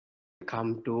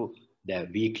Welcome to the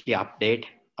weekly update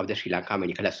of the Sri Lanka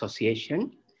Medical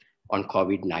Association on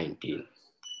COVID-19,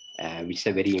 which is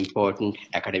a very important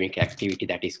academic activity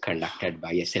that is conducted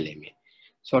by SLMA.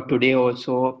 So today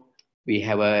also we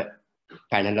have a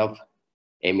panel of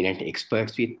eminent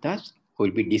experts with us who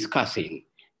will be discussing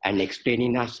and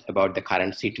explaining us about the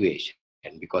current situation,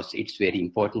 because it's very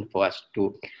important for us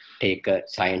to take a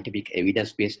scientific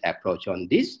evidence-based approach on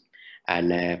this,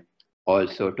 and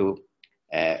also to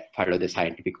follow the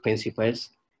scientific principles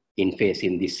in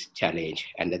facing this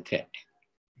challenge and the threat.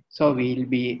 So we'll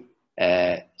be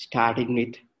starting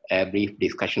with a brief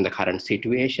discussion of the current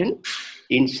situation.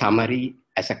 In summary,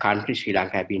 as a country, Sri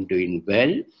Lanka has been doing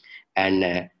well, and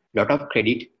a lot of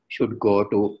credit should go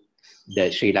to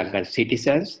the Sri Lankan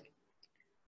citizens,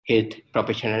 health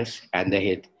professionals, and the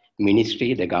health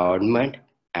ministry, the government,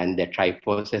 and the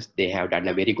tri-forces. They have done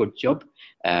a very good job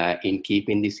in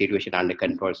keeping this situation under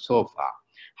control so far.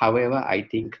 However, I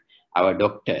think our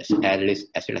doctors, as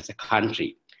well as the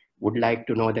country, would like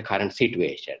to know the current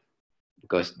situation,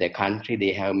 because the country,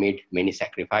 they have made many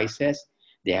sacrifices.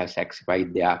 They have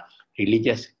sacrificed their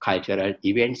religious, cultural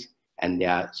events and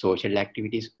their social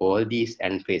activities, all these,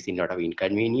 and facing a lot of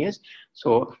inconvenience.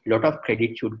 So a lot of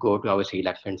credit should go to our Sri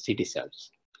Lankan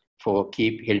citizens for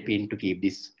helping to keep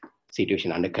this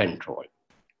situation under control.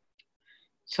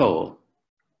 So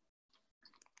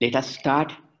let us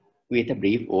start with a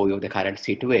brief overview of the current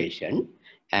situation.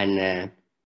 And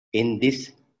in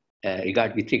this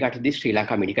with regard to this, Sri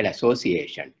Lanka Medical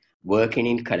Association, working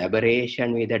in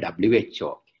collaboration with the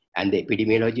WHO and the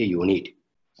epidemiology unit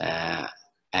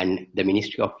and the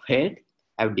Ministry of Health,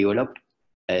 have developed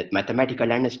a mathematical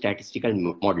and statistical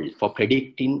model for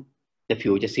predicting the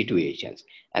future situations.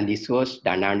 And this was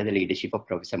done under the leadership of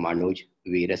Professor Manoj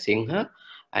Veerasinghe,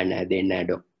 and then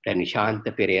Dr.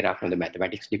 Nishantha Pereira from the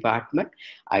mathematics department.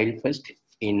 I'll first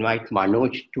invite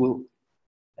Manoj to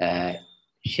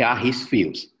share his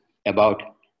views about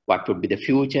what would be the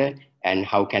future and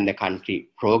how can the country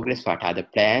progress, what are the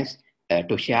plans,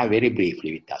 to share very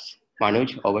briefly with us.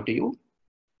 Manoj, over to you.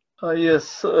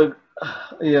 Yes,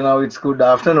 it's good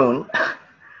afternoon.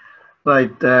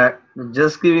 Right,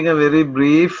 just giving a very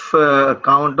brief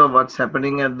account of what's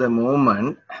happening at the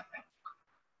moment.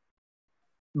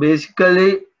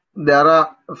 Basically, there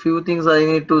are a few things I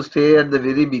need to say at the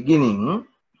very beginning.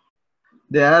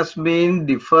 There has been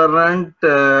different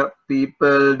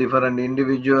people, different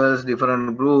individuals,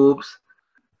 different groups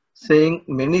saying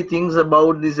many things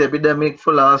about this epidemic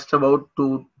for last about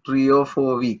 2, 3 or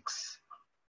 4 weeks.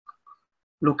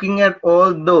 Looking at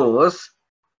all those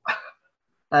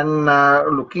and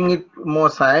looking at more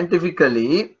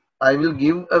scientifically, I will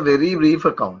give a very brief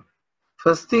account.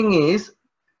 First thing is,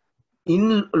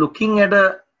 in looking at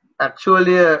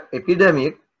actually a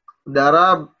epidemic, there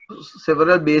are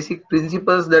several basic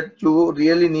principles that you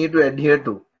really need to adhere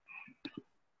to.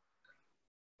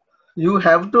 You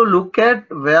have to look at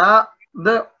where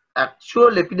the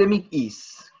actual epidemic is.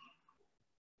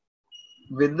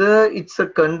 Whether it's a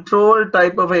controlled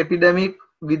type of epidemic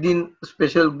within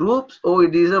special groups, or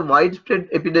it is a widespread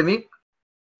epidemic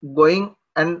going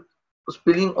and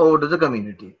spilling over to the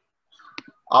community.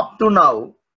 Up to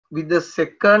now, with the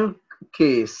second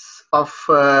case of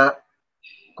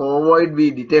COVID we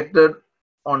detected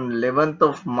on 11th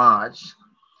of March,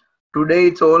 today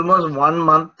it's almost 1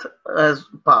 month has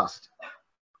passed.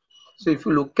 So if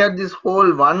you look at this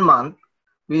whole 1 month,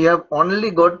 we have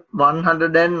only got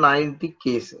 190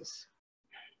 cases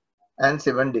and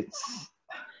 7 deaths.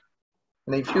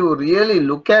 And if you really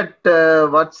look at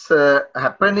what's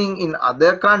happening in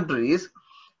other countries,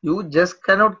 you just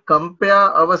cannot compare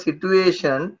our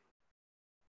situation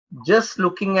just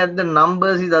looking at the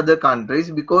numbers in other countries,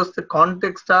 because the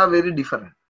contexts are very different.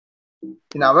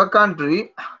 In our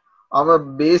country, our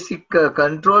basic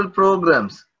control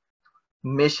programs,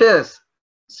 measures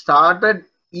started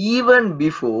even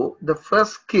before the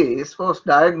first case was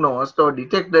diagnosed or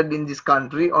detected in this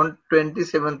country on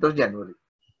 27th of January.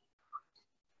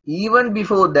 Even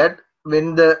before that,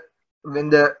 when the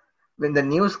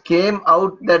news came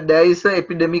out that there is an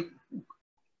epidemic,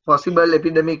 possible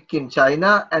epidemic in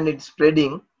China and it's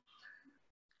spreading,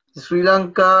 the Sri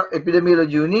Lanka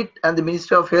Epidemiology Unit and the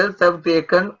Ministry of Health have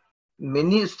taken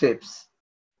many steps.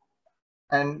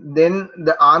 And then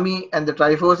the army and the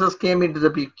tri-forces came into the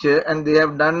picture, and they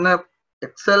have done an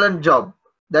excellent job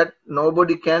that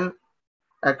nobody can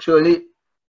actually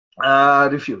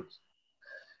refuse.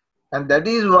 And that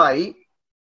is why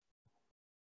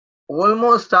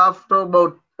almost after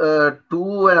about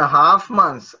 2.5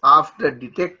 months after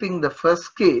detecting the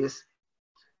first case,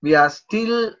 we are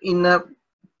still in a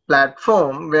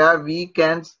platform where we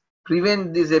can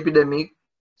prevent this epidemic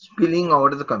spilling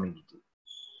over the community.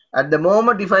 At the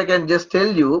moment, if I can just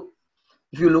tell you,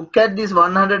 if you look at these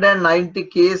 190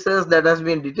 cases that has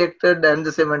been detected and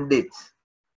the 7 deaths,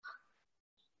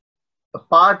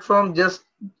 apart from just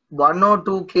 1 or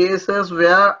 2 cases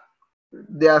where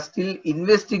they are still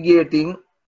investigating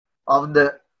of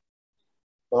the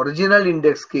original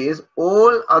index case,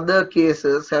 all other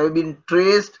cases have been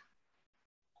traced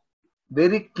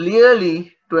very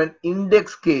clearly to an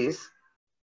index case.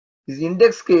 This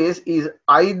index case is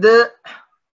either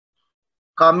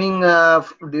coming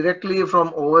directly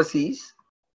from overseas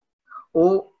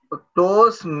or a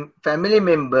close family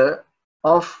member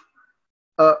of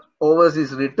a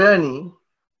overseas returnee,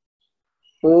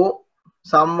 or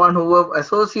someone who have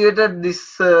associated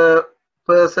this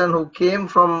person who came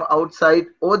from outside,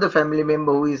 or the family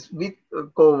member who is with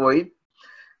COVID,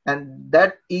 and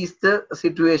that is the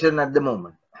situation at the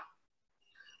moment.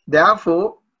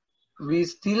 Therefore, we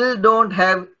still don't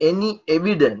have any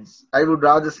evidence, I would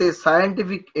rather say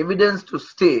scientific evidence, to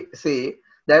say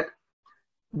that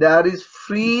there is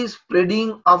free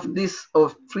spreading of this,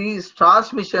 or free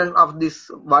transmission of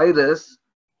this virus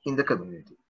in the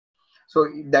community. So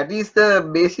that is the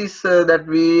basis that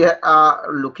we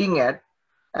are looking at,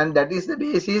 and that is the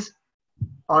basis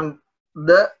on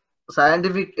the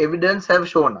scientific evidence have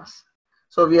shown us.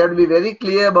 So we have to be very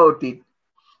clear about it.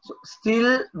 So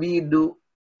still we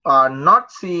are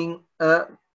not seeing a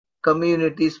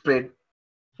community spread.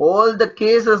 All the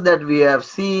cases that we have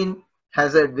seen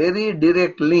has a very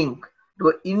direct link to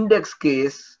an index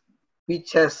case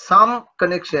which has some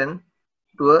connection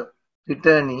to a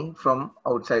returnee from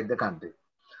outside the country.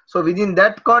 So within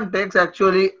that context,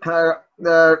 actually,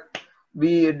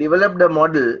 we developed a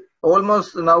model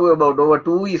almost now about over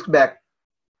 2 weeks back.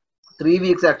 3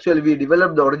 weeks actually, we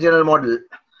developed the original model,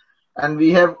 and we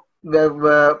have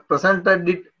presented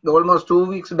it almost 2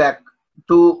 weeks back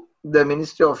to the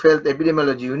Ministry of Health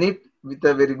Epidemiology Unit with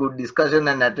a very good discussion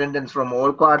and attendance from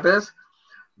all quarters.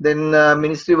 Then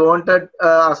Ministry wanted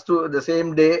us to the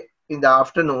same day in the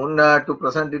afternoon to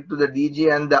present it to the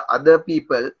DG and the other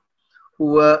people who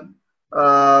were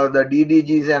the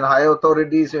DDGs and high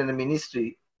authorities in the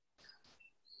ministry.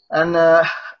 And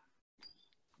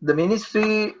the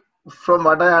ministry, from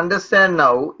what I understand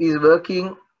now, is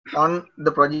working on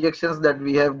the projections that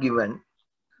we have given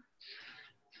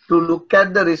to look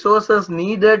at the resources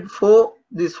needed for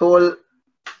this whole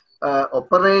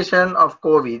operation of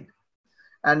COVID,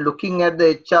 and looking at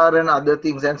the HR and other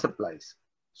things and supplies.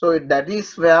 So that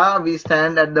is where we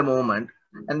stand at the moment.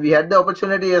 And we had the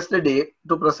opportunity yesterday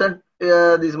to present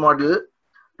this model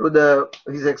to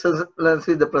His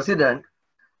Excellency the President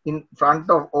in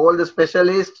front of all the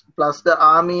specialists plus the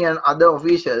army and other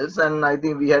officials, and I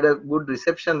think we had a good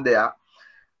reception there,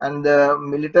 and the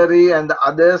military and the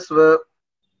others were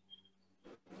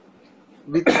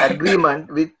with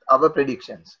agreement with our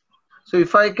predictions. So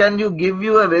if I can give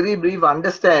you a very brief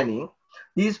understanding,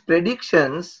 these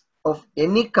predictions of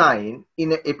any kind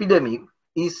in an epidemic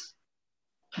is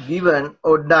given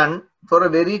or done for a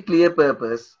very clear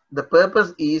purpose. The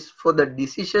purpose is for the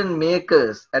decision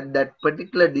makers at that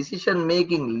particular decision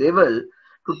making level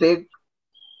to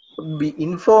be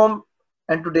informed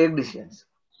and to take decisions.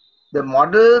 The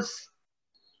models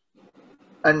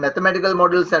and mathematical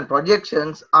models and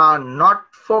projections are not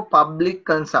for public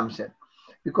consumption,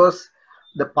 because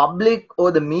the public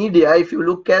or the media, if you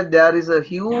look at, there is a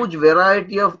huge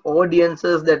variety of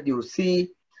audiences that you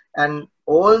see, and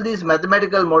all these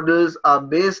mathematical models are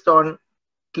based on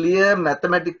clear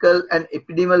mathematical and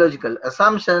epidemiological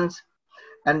assumptions,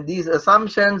 and these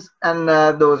assumptions and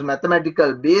those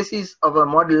mathematical basis of a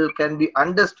model can be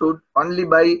understood only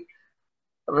by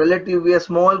relatively a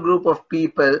small group of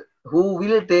people who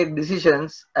will take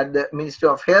decisions at the Ministry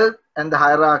of Health and the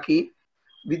hierarchy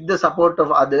with the support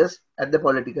of others at the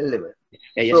political level.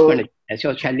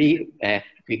 So shall we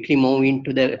quickly move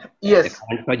into the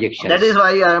current projections? That is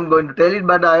why I am going to tell it,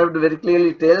 but I have to very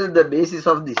clearly tell the basis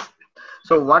of this.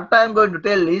 So what I am going to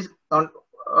tell is, on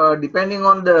depending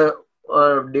on the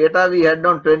data we had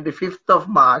on 25th of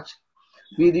March,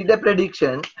 we did a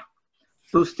prediction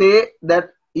to say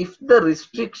that if the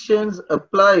restrictions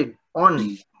applied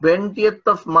on 20th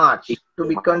of March to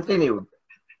be continued,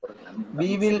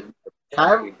 we will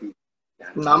have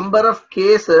number of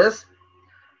cases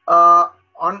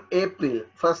on April,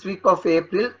 first week of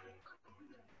April.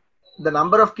 The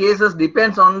number of cases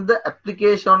depends on the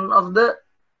application of the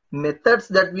methods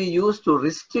that we use to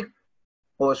restrict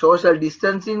or social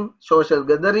distancing, social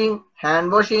gathering,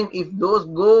 hand washing. If those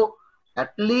go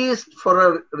at least for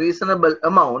a reasonable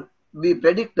amount, we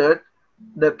predicted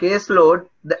the caseload,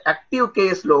 the active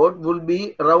caseload will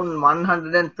be around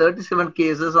 137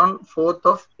 cases on 4th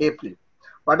of April.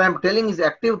 What I'm telling is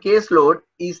active caseload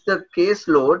is the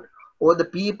caseload or the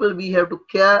people we have to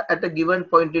care at a given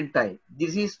point in time.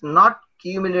 This is not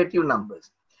cumulative numbers.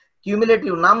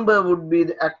 Cumulative number would be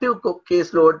the active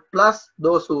caseload plus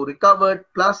those who recovered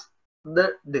plus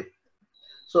the death.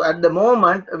 So at the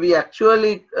moment, we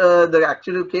actually, the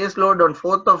actual caseload on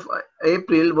 4th of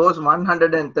April was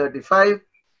 135,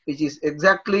 which is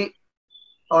exactly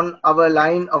on our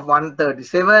line of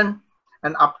 137.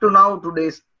 And up to now,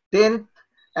 today's 10th,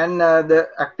 and the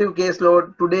active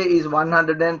caseload today is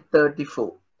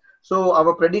 134. So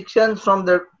our predictions from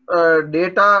the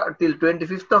data till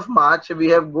 25th of March, we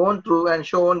have gone through and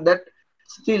shown that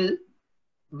still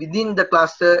within the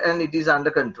cluster and it is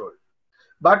under control.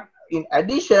 But in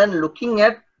addition, looking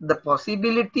at the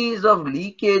possibilities of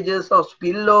leakages or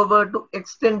spillover to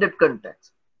extended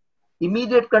contacts.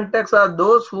 Immediate contacts are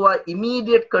those who are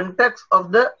immediate contacts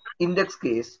of the index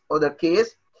case or the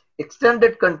case.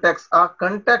 Extended contacts are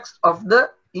contacts of the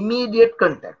immediate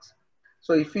contacts.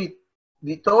 So if we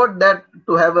thought that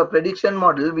to have a prediction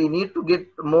model, we need to get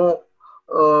more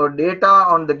data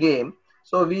on the game.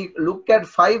 So we look at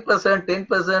 5%,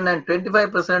 10% and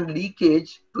 25%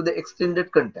 leakage to the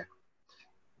extended contact.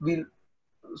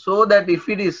 So that if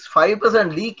it is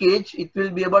 5% leakage, it will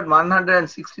be about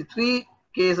 163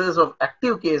 cases of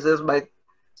active cases by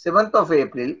 7th of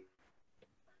April.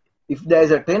 If there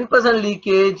is a 10%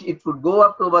 leakage, it would go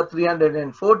up to about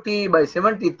 340 by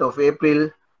 17th of April.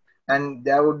 And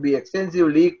there would be extensive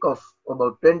leak of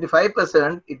about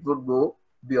 25%. It would go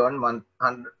beyond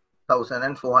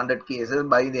 1,400 cases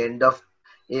by the end of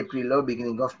April or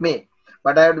beginning of May.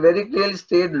 But I had very clearly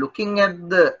stated, looking at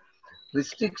the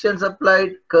restrictions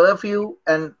applied, curfew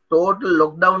and total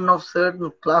lockdown of certain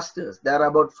clusters. There are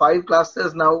about 5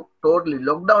 clusters now totally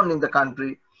locked down in the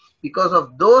country. Because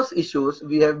of those issues,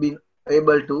 we have been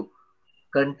able to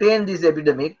contain this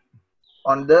epidemic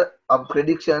on the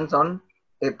predictions on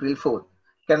April 4th.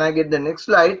 Can I get the next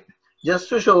slide? Just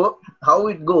to show how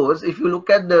it goes, if you look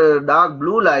at the dark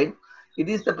blue line, it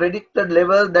is the predicted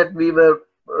level that we were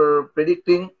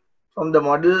predicting from the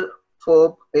model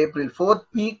for April 4th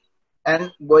peak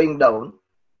and going down.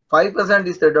 5%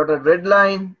 is the dotted red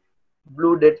line,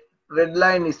 blue red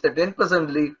line is the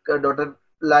 10% leak dotted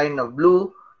line of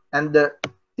blue, and the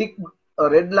thick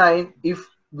red line if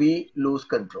we lose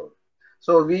control.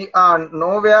 So we are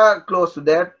nowhere close to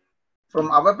that.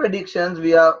 From our predictions,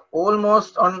 we are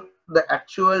almost on the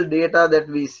actual data that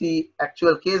we see,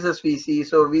 actual cases we see.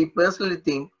 So we personally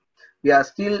think we are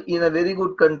still in a very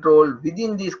good control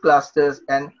within these clusters,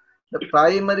 and the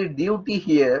primary duty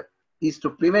here is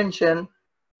to prevention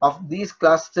of these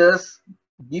clusters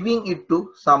giving it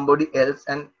to somebody else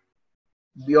and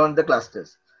beyond the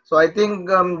clusters. So I think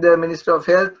the Minister of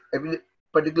Health,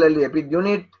 particularly EPID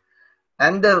unit,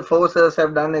 and the forces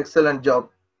have done an excellent job.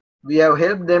 We have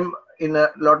helped them in a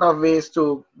lot of ways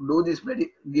to do this,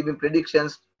 giving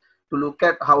predictions, to look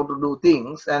at how to do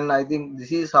things, and I think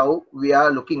this is how we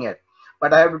are looking at.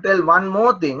 But I have to tell one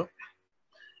more thing.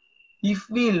 If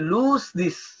we lose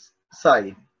this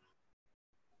side,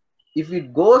 if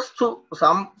it goes to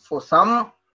for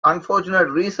some unfortunate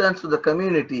reasons to the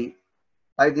community,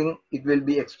 I think it will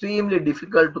be extremely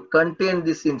difficult to contain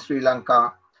this in Sri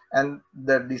Lanka. And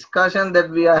the discussion that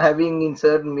we are having in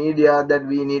certain media that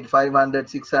we need 500,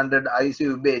 600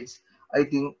 ICU beds, I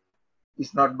think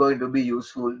is not going to be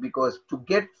useful, because to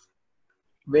get,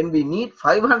 when we need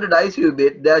 500 ICU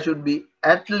beds, there should be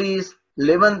at least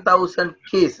 11,000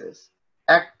 cases,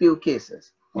 active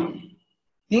cases.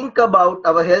 Think about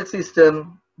our health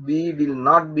system. We will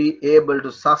not be able to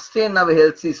sustain our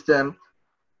health system.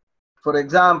 For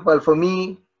example, for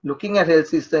me, looking at health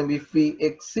system, if we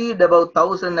exceed about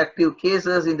 1,000 active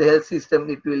cases in the health system,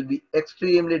 it will be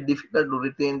extremely difficult to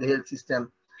retain the health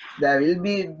system. There will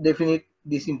be definite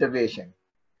disintegration.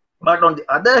 But on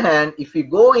the other hand, if we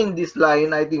go in this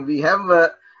line, I think we have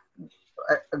a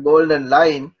golden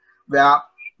line where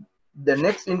the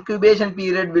next incubation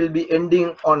period will be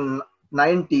ending on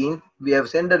 19th. We have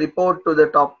sent a report to the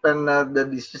top, and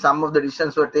some of the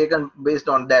decisions were taken based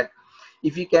on that.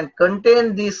 If we can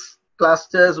contain these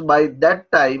clusters by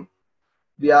that time,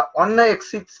 we are on an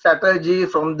exit strategy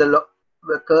from the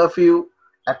curfew,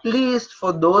 at least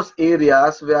for those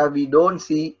areas where we don't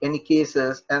see any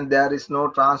cases and there is no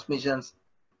transmissions,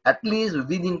 at least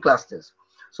within clusters.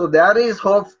 So there is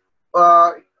hope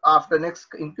after next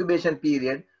incubation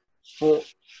period for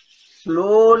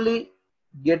slowly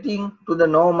getting to the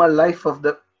normal life of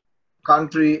the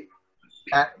country,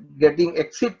 getting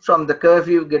exit from the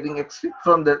curfew, getting exit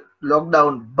from the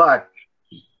lockdown. But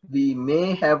we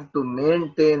may have to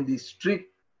maintain the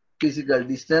strict physical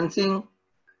distancing,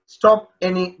 stop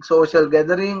any social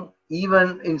gathering,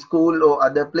 even in school or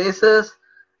other places,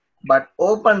 but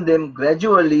open them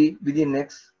gradually within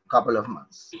next couple of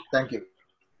months. Thank you.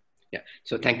 Yeah.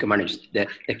 So thank you, Manoj.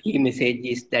 The key message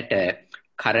is that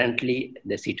currently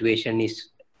the situation is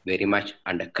very much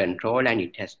under control and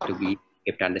it has to be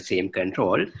kept under same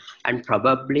control. And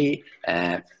probably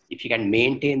if you can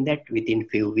maintain that within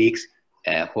few weeks,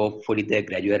 hopefully the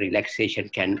gradual relaxation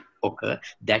can occur.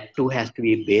 That too has to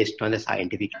be based on the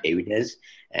scientific evidence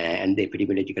and the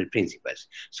epidemiological principles.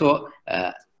 So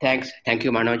thank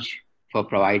you, Manoj, for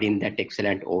providing that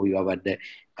excellent overview about the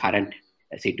current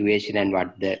situation and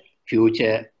what the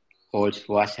future holds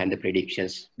for us and the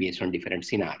predictions based on different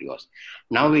scenarios.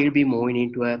 Now we'll be moving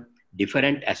into a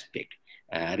different aspect.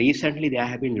 Recently, there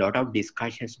have been a lot of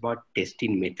discussions about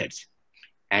testing methods.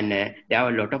 And there are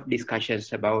a lot of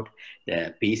discussions about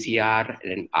the PCR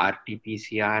and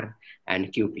RT-PCR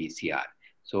and qPCR.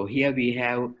 So here we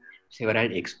have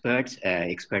several experts,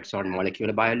 experts on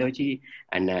molecular biology,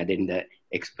 and then the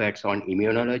experts on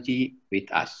immunology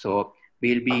with us. So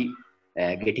we'll be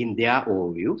getting their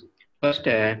overview. First,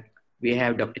 we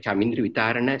have Dr. Chamindra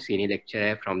Vitarana, Senior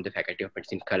Lecturer from the Faculty of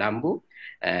Medicine, Colombo,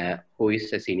 who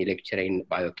is a Senior Lecturer in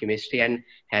Biochemistry and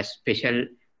has special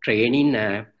training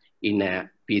in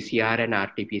PCR and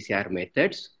RT-PCR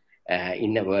methods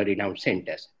in the world-renowned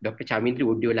centers. Dr. Chamindra,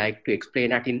 would you like to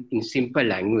explain that in simple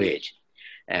language?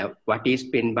 What is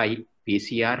meant by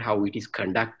PCR, how it is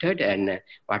conducted, and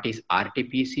what is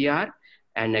RT-PCR,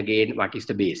 and again, what is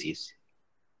the basis?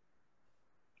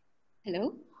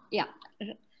 Hello. Yeah,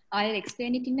 I'll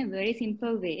explain it in a very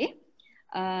simple way.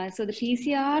 So the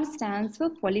PCR stands for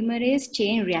polymerase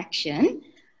chain reaction.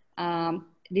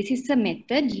 This is a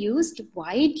method used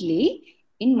widely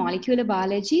in molecular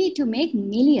biology to make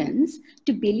millions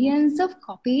to billions of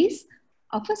copies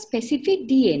of a specific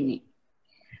DNA.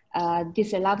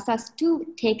 This allows us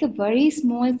to take a very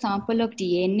small sample of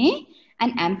DNA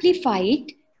and amplify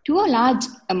it to a large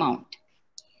amount.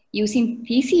 Using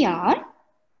PCR,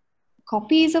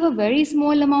 copies of a very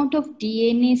small amount of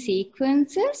DNA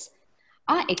sequences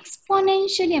are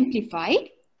exponentially amplified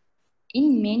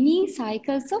in many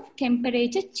cycles of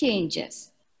temperature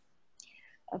changes.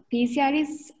 PCR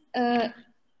is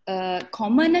a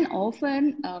common and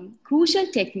often crucial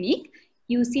technique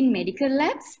used in medical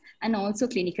labs and also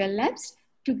clinical labs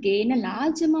to gain a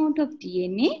large amount of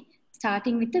DNA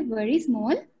starting with a very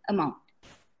small amount.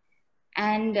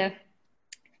 And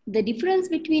the difference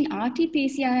between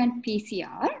RT-PCR and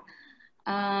PCR,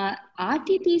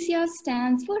 RT-PCR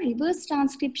stands for reverse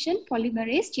transcription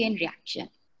polymerase chain reaction.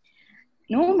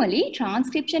 Normally,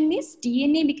 transcription is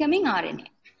DNA becoming RNA.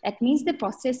 That means the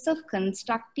process of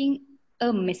constructing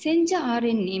a messenger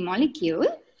RNA molecule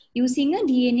using a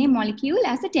DNA molecule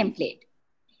as a template.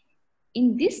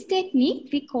 In this technique,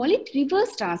 we call it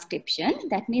reverse transcription.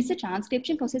 That means the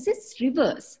transcription process is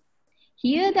reverse.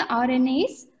 Here, the RNA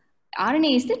is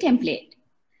the template.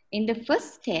 In the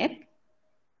first step,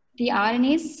 the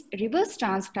RNA is reverse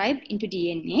transcribed into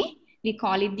DNA. We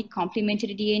call it the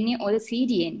complementary DNA or the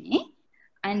cDNA.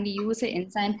 And we use an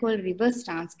enzyme called reverse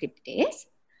transcriptase.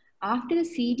 After the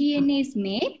cDNA is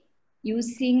made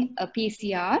using a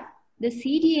PCR, the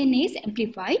cDNA is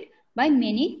amplified by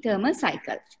many thermal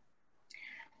cycles.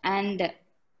 And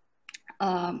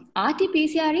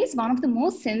RT-PCR is one of the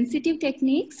most sensitive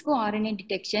techniques for RNA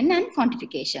detection and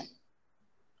quantification.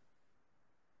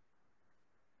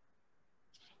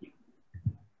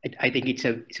 I think it's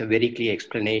a very clear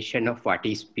explanation of what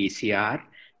is PCR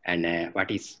and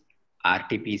what is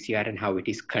RT-PCR and how it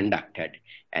is conducted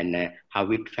and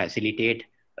how it facilitates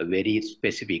a very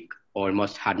specific,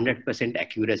 almost 100%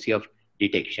 accuracy of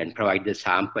detection. Provided the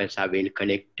samples are well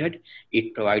collected,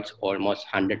 it provides almost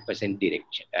 100%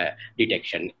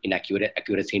 detection in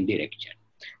accuracy in detection.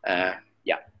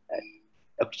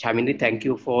 Dr. Chamindra, thank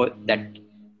you for that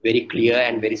very clear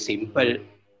and very simple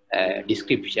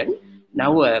description.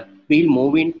 Now we'll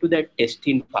move into the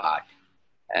testing part.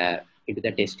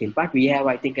 We have,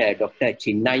 I think, Dr.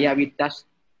 Chinnaya with us.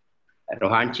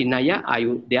 Rohan Chinnaya, are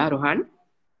you there, Rohan?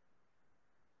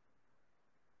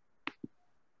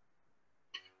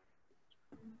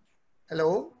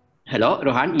 Hello. Hello,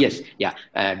 Rohan. Yes, yeah.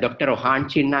 Dr. Rohan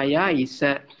Chinnaya is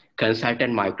a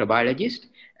consultant microbiologist,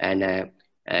 and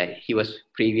he was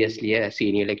previously a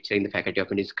senior lecturer in the Faculty of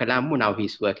Medicine, Colombo. Now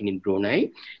he's working in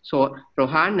Brunei. So,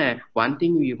 Rohan, one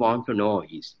thing we want to know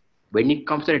is when it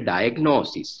comes to the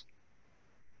diagnosis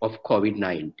of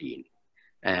COVID-19,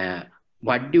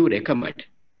 what do you recommend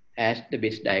as the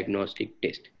best diagnostic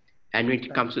test? And when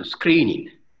it comes to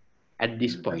screening at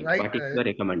this point? Right, What is your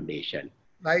recommendation?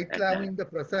 right now in the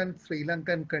present Sri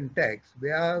Lankan context,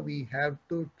 where we have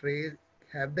to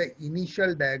have the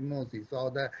initial diagnosis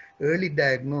or the early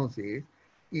diagnosis,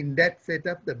 in that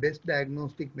setup, the best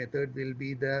diagnostic method will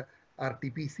be the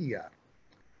RT-PCR.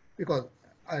 Because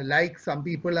like some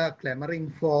people are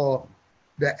clamoring for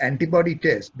the antibody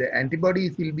test, the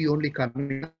antibodies will be only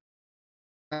coming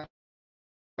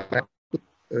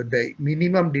the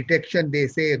minimum detection, they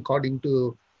say, according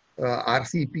to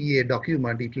RCPA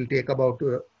document, it will take about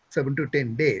 7 to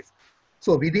 10 days.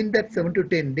 So within that 7 to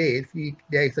 10 days,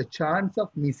 there is a chance of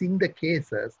missing the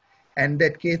cases, and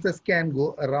that cases can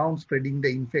go around spreading the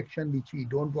infection, which we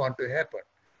don't want to happen.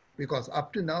 Because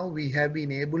up to now, we have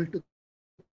been able to,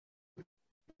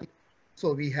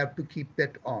 so we have to keep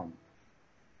that on.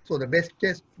 So the best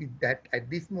test with that at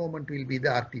this moment will be the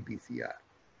RT-PCR.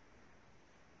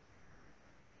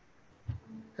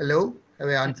 Hello, have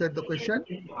I answered the question?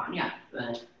 Yeah.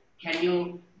 Can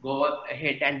you go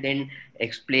ahead and then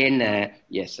explain?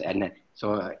 Yes, and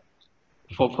so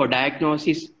for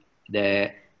diagnosis,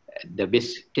 the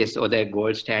best test or the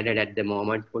gold standard at the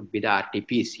moment would be the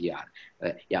RT-PCR.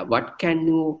 Yeah, what can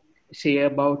you say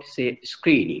about, say,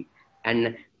 screening,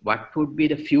 and what would be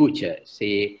the future?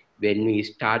 Say, when we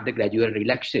start the gradual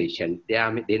relaxation,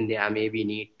 then there may be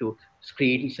need to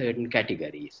screen certain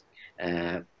categories.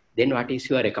 Then what is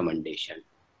your recommendation?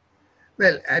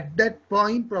 Well, at that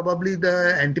point, probably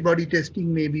the antibody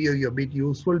testing may be a bit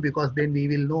useful, because then we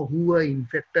will know who are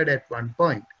infected at one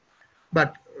point.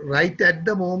 But right at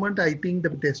the moment, I think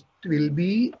the test will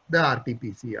be the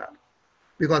RT-PCR,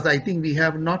 because I think we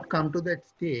have not come to that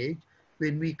stage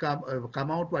when we come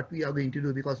out what we are going to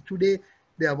do. Because today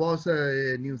there was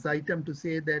a news item to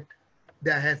say that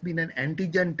there has been an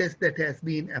antigen test that has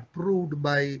been approved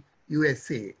by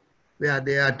USA, where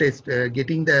they are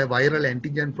getting the viral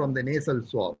antigen from the nasal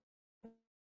swab.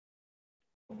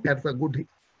 That's a good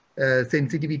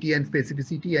sensitivity and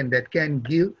specificity, and that can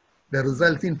give the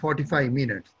results in 45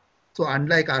 minutes. So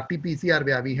unlike RT-PCR,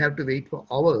 where we have to wait for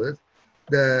hours,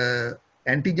 the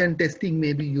antigen testing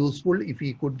may be useful if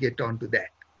we could get onto that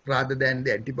rather than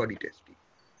the antibody testing.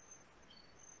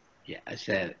 Yes.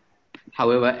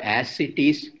 However, as it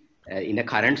is in the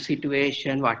current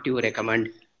situation, what you recommend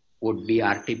would be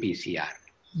RT-PCR.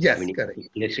 Yes, I mean, correct.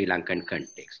 in the Sri Lankan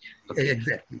context. Okay.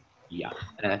 Exactly. Yeah.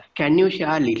 Can you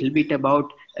share a little bit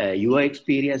about your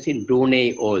experience in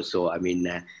Brunei also? I mean,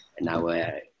 now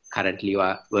currently you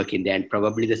are working there, and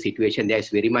probably the situation there is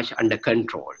very much under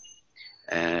control.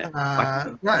 Right.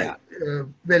 Yeah.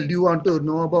 Well, do you want to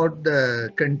know about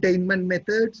the containment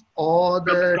methods or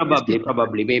the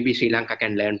Probably. Maybe Sri Lanka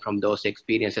can learn from those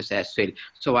experiences as well.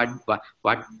 So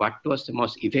what was the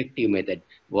most effective method?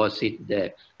 Was it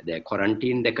the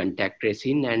quarantine, the contact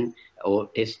tracing, or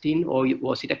testing, or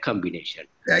was it a combination?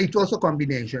 It was a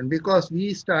combination, because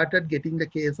we started getting the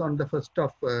case on the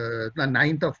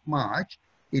 9th of March.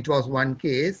 It was one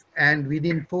case, and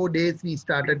within 4 days we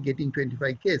started getting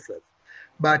 25 cases.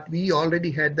 But we already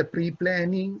had the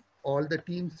pre-planning, all the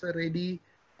teams were ready,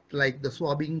 like the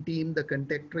swabbing team, the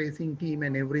contact tracing team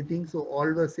and everything. So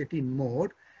all were set in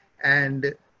mode,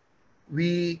 and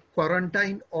we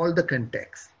quarantined all the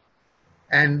contacts.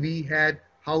 And we had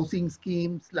housing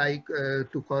schemes like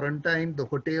to quarantine, the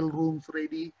hotel rooms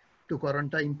ready to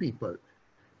quarantine people.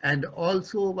 And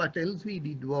also what else we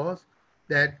did was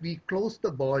that we closed the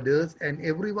borders, and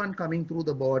everyone coming through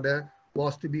the border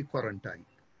was to be quarantined.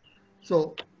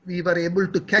 So we were able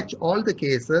to catch all the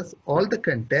cases, all the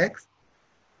contacts,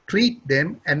 treat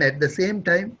them, and at the same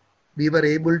time, we were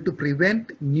able to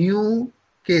prevent new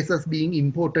cases being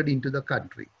imported into the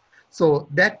country. So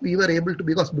that we were able to,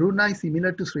 because Brunei,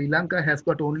 similar to Sri Lanka, has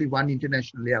got only one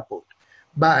international airport,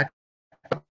 but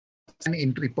an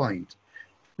entry point.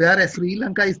 Whereas Sri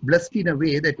Lanka is blessed in a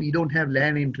way that we don't have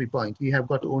land entry points. We have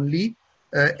got only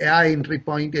air entry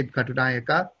point at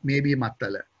Katunayaka, maybe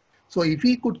Mattala. So if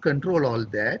we could control all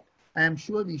that, I am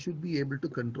sure we should be able to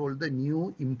control the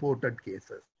new imported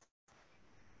cases.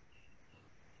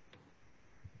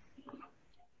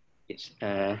 Yes.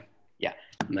 Yeah.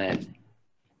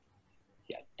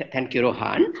 Thank you,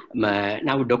 Rohan.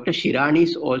 Now, Dr. Shirani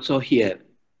is also here.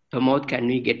 Pramod, can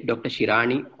we get Dr.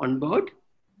 Shirani on board?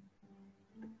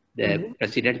 The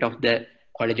president of the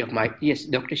College of Microbiology. Yes,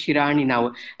 Dr. Shirani,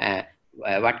 now,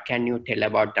 what can you tell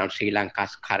about now Sri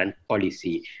Lanka's current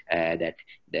policy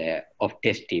of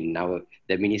testing? Now,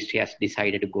 the ministry has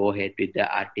decided to go ahead with the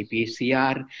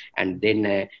RT-PCR, and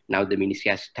then now the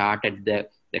ministry has started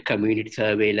the community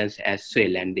surveillance as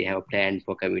well, and they have a plan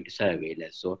for community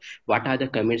surveillance. So what are the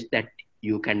comments that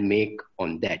you can make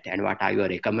on that, and what are your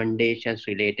recommendations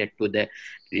related to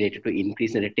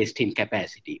increasing the testing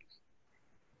capacity?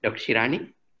 Dr.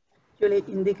 Shirani? Actually,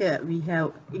 Indika, we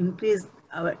have increased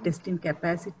our testing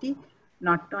capacity,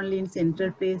 not only in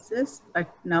central places,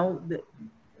 but now the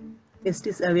test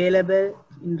is available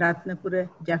in Ratnapura,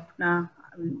 Jaffna,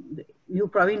 the new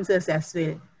provinces as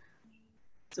well.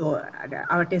 So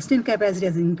our testing capacity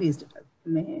has increased.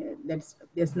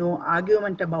 There's no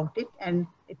argument about it. And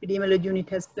epidemiology unit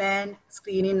has planned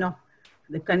screening of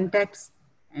the contacts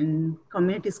and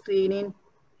community screening,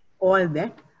 all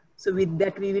that. So with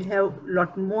that, we will have a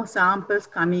lot more samples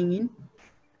coming in.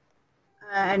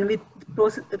 And with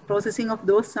processing of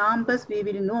those samples, we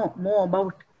will know more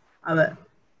about our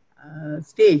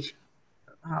stage,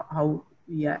 how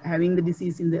we are having the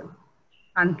disease in the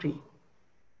country.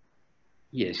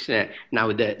 Yes,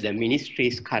 now the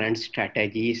ministry's current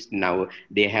strategies, now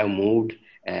they have moved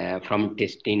from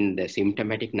testing the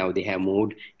symptomatic, now they have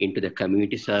moved into the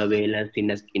community surveillance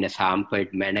in a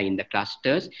sampled manner in the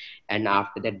clusters, and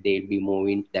after that they'll be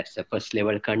moving, that's the first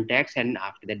level contacts, and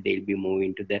after that they'll be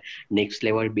moving to the next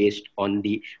level based on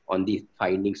the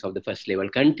findings of the first level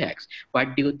contacts.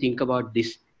 What do you think about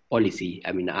this policy?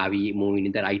 I mean, are we moving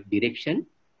in the right direction?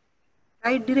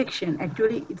 Right direction.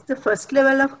 Actually, it's the first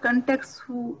level of contacts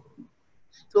who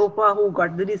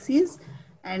got the disease,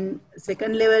 and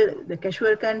second level, the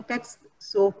casual contacts,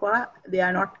 so far they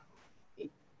are not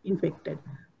infected.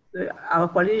 So our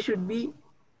policy should be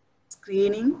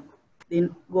screening,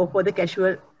 then go for the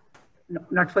casual,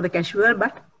 not for the casual,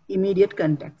 but immediate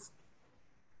contacts.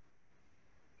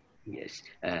 Yes.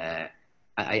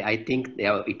 I think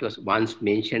it was once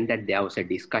mentioned that there was a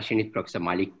discussion with Professor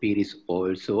Malik Piris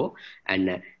also,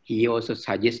 and he also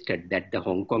suggested that the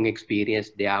Hong Kong experience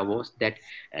there was that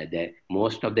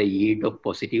most of the yield of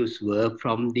positives were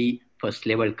from the first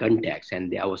level contacts,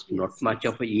 and there was not much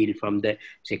of a yield from the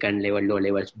second level, low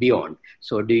levels beyond.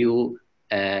 So do you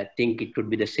think it could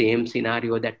be the same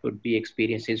scenario that would be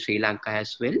experienced in Sri Lanka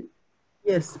as well?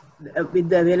 Yes, with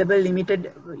the available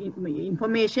limited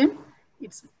information,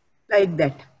 it's like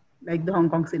that, like the Hong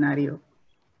Kong scenario.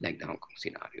 Like the Hong Kong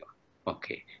scenario.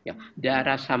 Okay. Yeah. There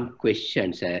are some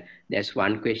questions. There's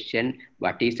one question: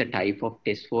 what is the type of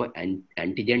test for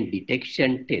antigen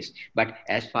detection test? But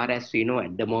as far as we know,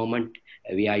 at the moment,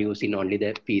 we are using only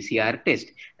the PCR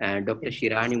test. Dr. Yes.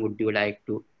 Shirani, would you like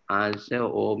to answer,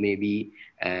 or maybe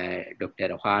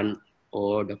Dr. Rohan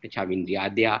or Dr. Chavindri,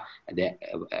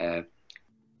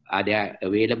 are there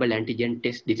available antigen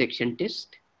test detection tests,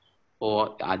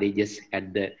 or are they just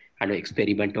at the kind of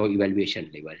experiment or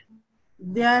evaluation level?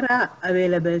 There are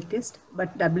available tests, but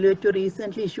WHO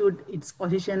recently issued its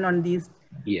position on these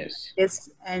tests,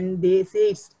 and they say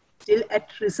it's still at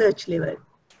research level.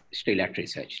 Still at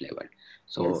research level.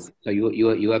 So, yes. So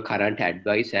your current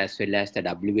advice as well as the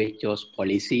WHO's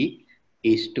policy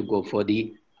is to go for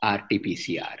the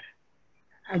RT-PCR.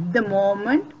 At the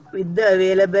moment, with the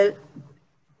available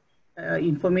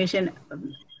information,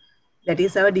 that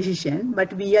is our decision,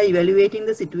 but we are evaluating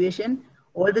the situation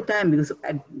all the time, because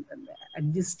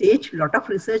at this stage, a lot of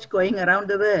research going around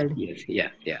the world. Yes, yeah.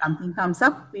 Something comes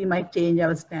up, we might change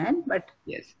our stand, but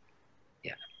yes,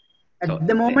 yeah. At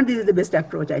the moment, this is the best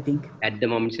approach, I think. At the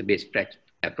moment, it's the best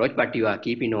approach, but you are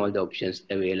keeping all the options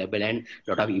available, and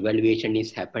a lot of evaluation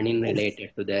is happening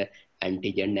related to the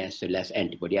antigen as well as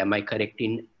antibody. Am I correct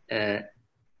in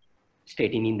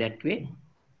stating in that way?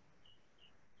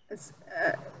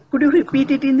 Could you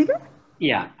repeat it, Indika?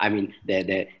 Yeah, I mean,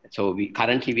 so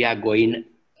currently we are going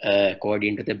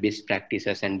according to the best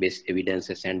practices and best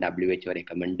evidences and WHO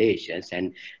recommendations,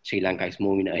 and Sri Lanka is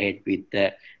moving ahead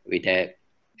with a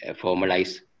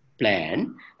formalized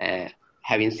plan.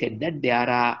 Having said that, there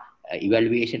are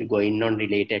evaluation going on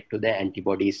related to the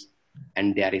antibodies,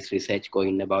 and there is research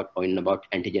going about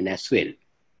antigen as well.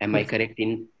 Am I correct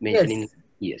in mentioning?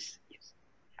 Yes.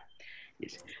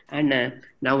 Yes. And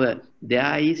now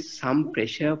there is some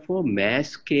pressure for mass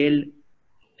scale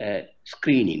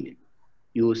screening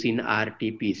using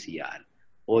RT-PCR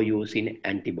or using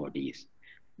antibodies.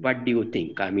 What do you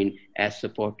think? I mean, as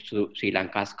opposed to Sri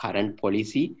Lanka's current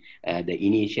policy, the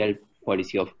initial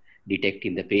policy of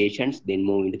detecting the patients, then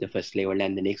moving to the first level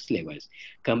and the next levels.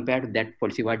 Compared to that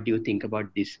policy, what do you think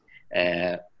about this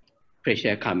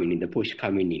pressure coming in, the push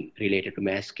coming in related to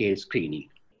mass scale screening?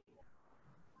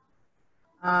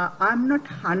 I'm not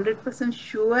 100%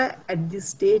 sure at this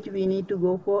stage we need to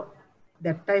go for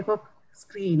that type of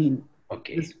screening.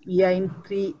 Okay. Because we are in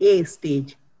 3A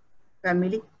stage,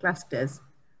 family clusters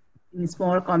in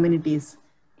small communities.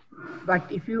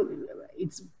 But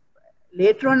it's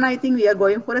later on, I think we are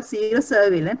going for a serious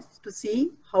surveillance to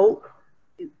see how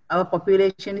our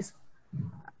population is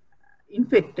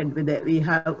infected with it. We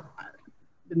have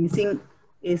the missing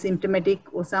asymptomatic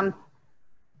or some,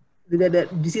 whether the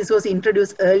disease was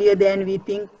introduced earlier than we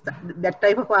think, that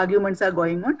type of arguments are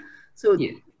going on. So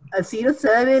Yes. a serious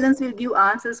surveillance will give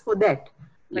answers for that.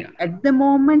 But Yeah. at the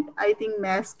moment, I think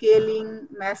mass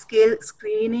scale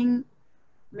screening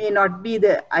may not be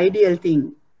the ideal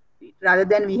thing. Rather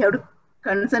than we have to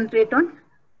concentrate on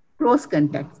close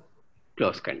contacts.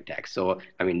 Close contact. So,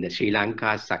 I mean, the Sri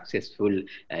Lanka's successful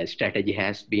strategy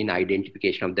has been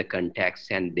identification of the contacts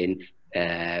and then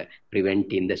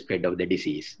preventing the spread of the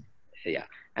disease. Yeah.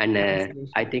 And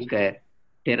I think,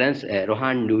 Terence,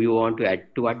 Rohan, do you want to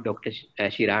add to what Dr.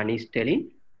 Shirani is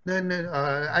telling?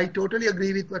 No, I totally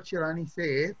agree with what Shirani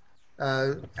says.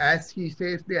 As he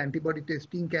says, the antibody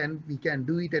testing we can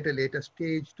do it at a later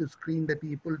stage to screen the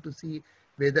people to see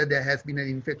whether there has been an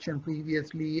infection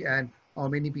previously and how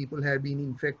many people have been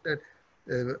infected.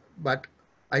 But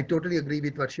I totally agree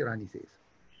with what Shirani says.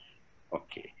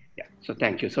 Okay. Yeah. So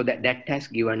thank you. So that has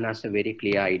given us a very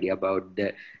clear idea about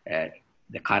the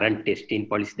current testing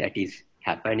policy that is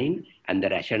happening and the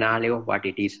rationale of what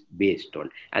it is based on.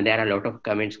 And there are a lot of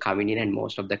comments coming in, and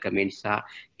most of the comments are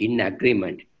in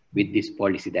agreement with this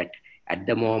policy that at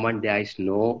the moment there is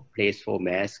no place for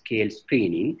mass scale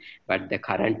screening, but the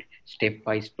current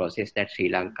stepwise process that Sri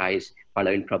Lanka is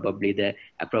following probably the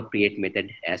appropriate method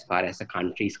as far as the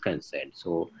country is concerned.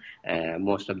 So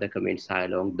most of the comments are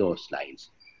along those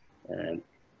lines.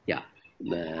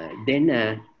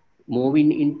 Then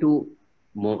moving into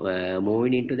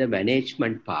the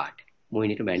management part. Do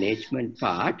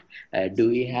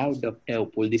we have Dr.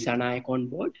 Upul Disanayak on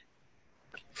board?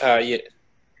 Yeah.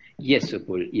 Yes,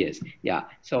 Upul. Yes. Yeah.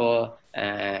 So,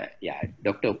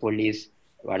 Dr. Upul is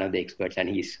one of the experts, and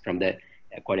he's from the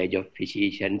College of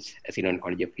Physicians, Ceylon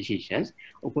College of Physicians.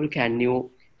 Upul, can you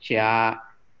share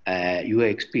your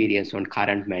experience on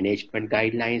current management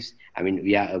guidelines? I mean,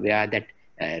 we are aware that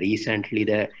recently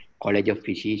the College of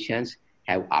Physicians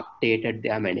have updated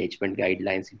their management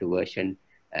guidelines into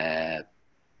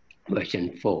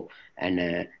version 4,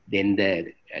 and then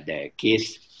the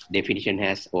case definition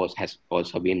has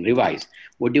also been revised.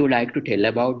 Would you like to tell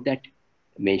about that?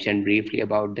 Mention briefly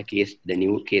about the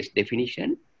new case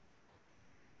definition.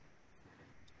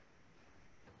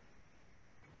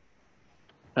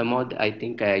 Pramod, I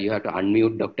think you have to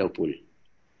unmute Dr. Upul.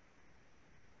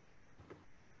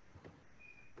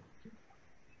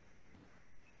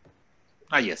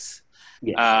 Yes.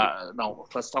 Yes. Now,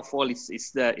 first of all,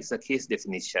 it's the case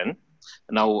definition.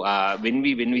 Now, when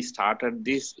we started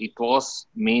this, it was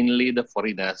mainly the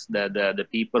foreigners, the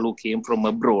people who came from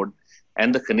abroad,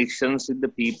 and the connections with the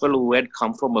people who had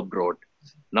come from abroad.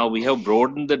 Now we have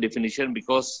broadened the definition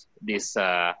because these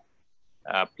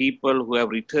people who have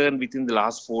returned within the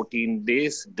last 14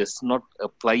 days does not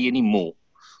apply anymore.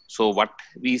 So what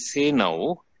we say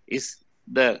now is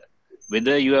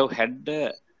whether you have had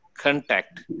the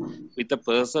contact with a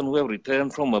person who have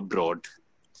returned from abroad,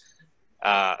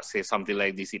 say something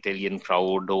like this Italian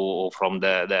crowd or from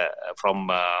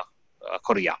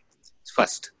Korea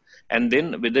first, and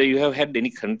then whether you have had any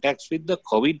contacts with the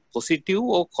COVID positive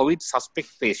or COVID suspect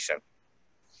patient.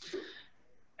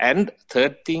 And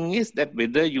third thing is that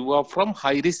whether you are from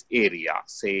high risk area,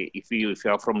 say if you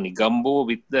are from Negombo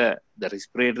with the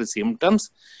respiratory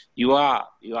symptoms, you are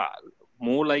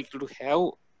more likely to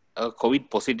have a COVID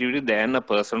positivity than a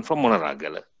person from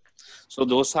Monaragala. So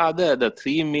those are the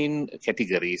three main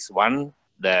categories. One,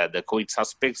 the COVID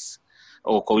suspects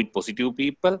or COVID positive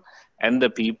people, and the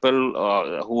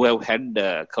people who have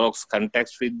had close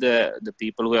contacts with the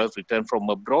people who have returned from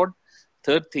abroad.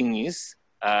 Third thing is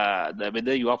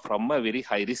whether you are from a very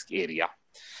high risk area.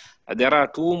 There are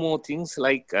two more things,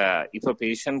 like if a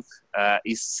patient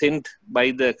is sent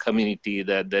by the community,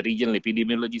 the regional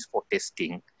epidemiologist for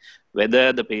testing,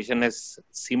 whether the patient has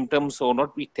symptoms or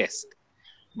not, we test.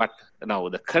 But now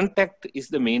the contact is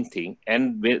the main thing,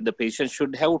 and the patient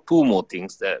should have two more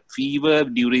things: the fever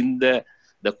during the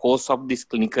course of this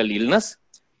clinical illness,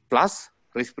 plus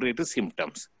respiratory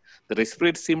symptoms. The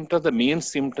respiratory symptoms, the main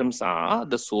symptoms are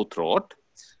the sore throat,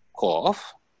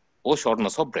 cough, or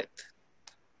shortness of breath.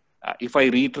 If I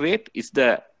reiterate, it's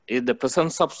the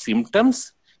presence of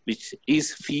symptoms, which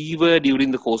is fever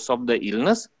during the course of the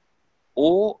illness,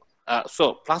 or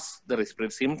so plus the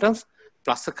respiratory symptoms,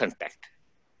 plus the contact.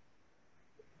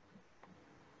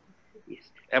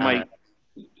 Yes. Am I?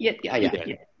 Yeah.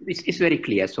 It's very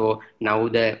clear. So now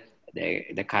the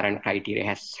current criteria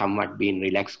has somewhat been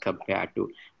relaxed compared to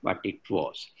what it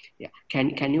was. Yeah.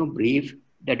 Can you brief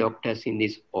the doctors in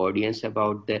this audience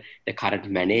about the current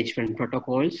management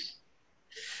protocols?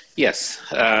 Yes.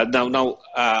 Now,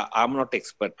 I'm not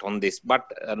expert on this, but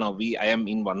now I am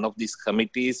in one of these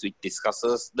committees which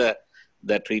discusses the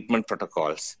treatment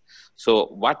protocols. So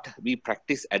what we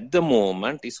practice at the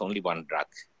moment is only one drug,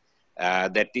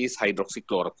 that is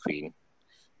hydroxychloroquine.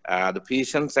 The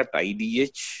patients at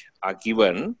IDH are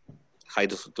given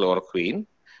hydroxychloroquine,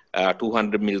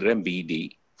 200 milligram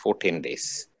BD for 10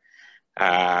 days.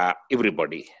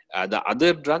 Everybody. The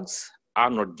other drugs are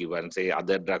not given. Say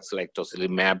other drugs like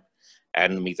tocilizumab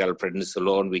and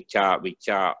methylprednisolone, which are which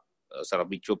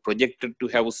were projected to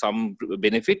have some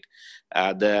benefit.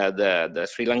 The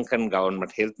Sri Lankan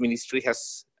government health ministry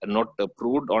has not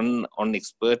approved on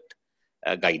expert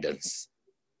guidance.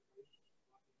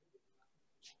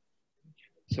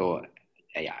 So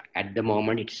yeah, at the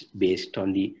moment it's based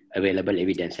on the available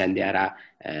evidence, and there are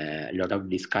a lot of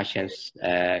discussions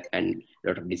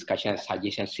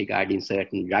suggestions regarding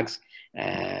certain drugs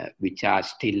which are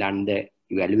still under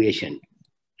evaluation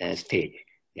stage.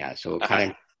 Yeah, so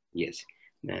current yes.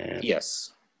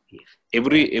 Yes.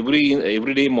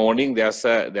 Every day morning there's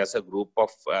a group of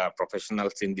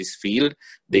professionals in this field.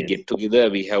 They get together.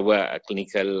 We have a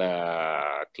clinical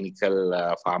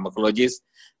pharmacologist,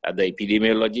 the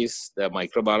epidemiologists, the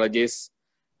microbiologists,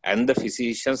 and the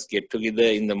physicians get together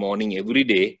in the morning every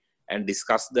day and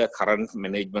discuss the current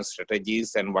management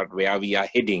strategies and where we are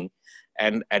heading.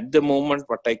 And at the moment,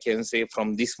 what I can say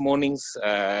from this morning's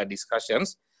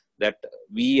discussions, that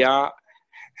we are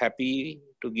happy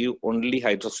to give only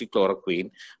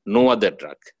hydroxychloroquine, no other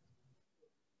drug.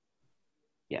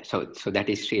 Yeah, so that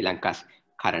is Sri Lanka's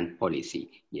current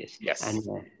policy. Yes. Yes. And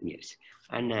yes.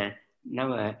 And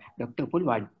now, Dr. Pul,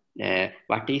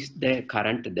 what is the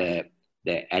current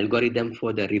the algorithm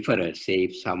for the referral? Say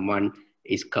if someone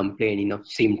is complaining of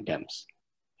symptoms,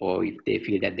 or if they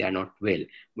feel that they are not well,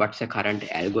 what's the current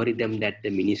algorithm that the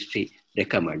ministry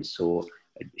recommends? So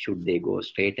should they go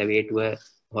straight away to a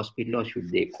hospital, or should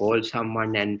they call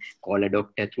someone and call a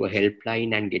doctor through a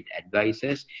helpline and get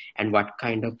advices? And what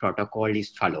kind of protocol is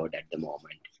followed at the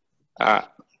moment?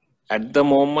 At the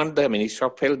moment, the Ministry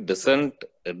of Health doesn't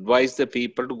advise the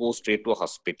people to go straight to a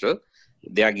hospital.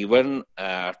 They are given 2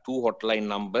 hotline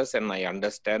numbers, and I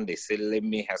understand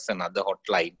SLMA has another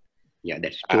hotline. Yeah,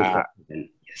 that's 247.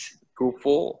 Yes.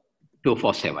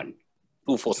 247.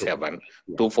 247.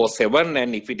 Yeah. 247,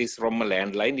 and if it is from a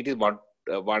landline, it is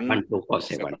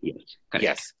 1247. Yes. Correct.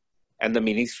 Yes. And the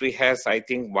ministry has, I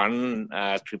think,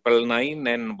 999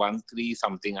 and 13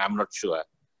 something. I'm not sure.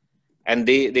 And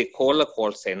they call a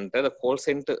call center. The call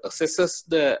center assesses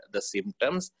the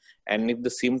symptoms, and if the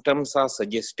symptoms are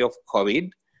suggestive of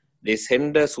COVID, they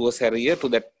send a SOS carrier to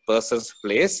that person's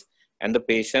place, and the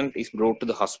patient is brought to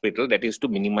the hospital. That is to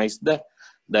minimize the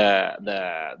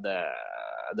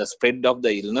spread of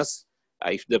the illness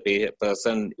if the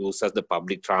person uses the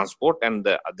public transport. And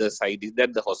the other side is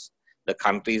that the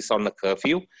country is on a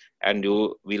curfew, and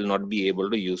you will not be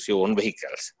able to use your own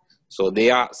vehicles. So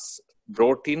they are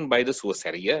brought in by the SOS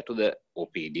carrier to the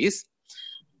OPDs.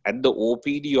 At the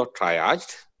OPD, you're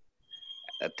triaged.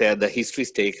 The history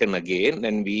is taken again,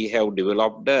 and we have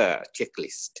developed a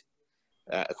checklist.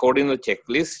 According to the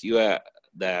checklist,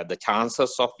 the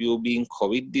chances of you being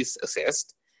COVID is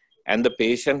assessed, and the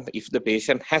patient, if the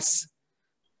patient has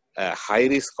a high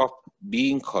risk of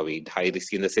being COVID, high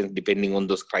risk in the sense depending on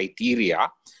those criteria,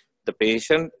 the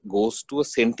patient goes to a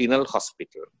sentinel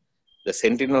hospital. The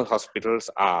sentinel hospitals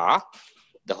are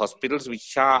the hospitals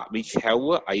which have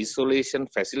an isolation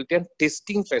facility and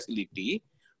testing facility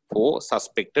for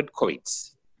suspected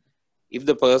COVIDs. If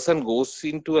the person goes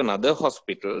into another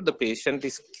hospital, the patient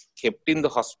is kept in the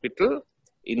hospital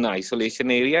in an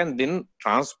isolation area and then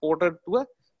transported to a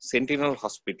sentinel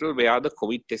hospital where the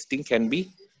COVID testing can be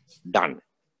done.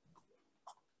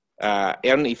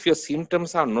 And if your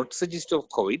symptoms are not suggestive of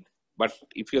COVID, but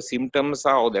if your symptoms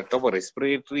are that of a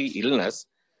respiratory illness,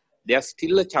 there's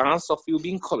still a chance of you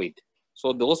being COVID.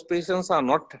 So those patients are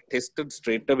not tested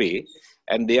straight away,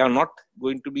 and they are not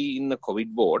going to be in the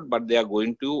COVID ward, but they are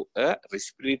going to a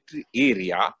respiratory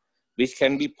area, which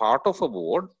can be part of a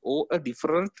ward or a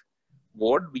different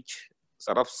ward, which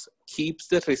sort of keeps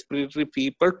the respiratory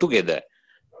people together,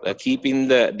 keeping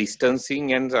the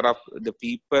distancing and sort of the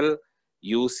people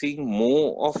using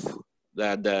more of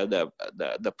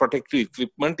the protective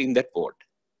equipment in that ward.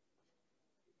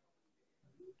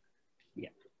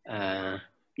 Yeah.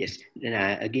 Yes. Then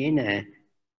again,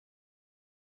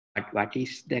 what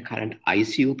is the current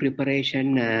ICU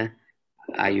preparation?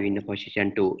 Are you in a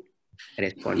position to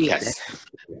respond yes. to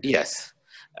that? Yes.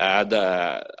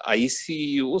 The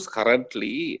ICUs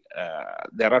currently,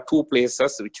 there are two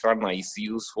places which run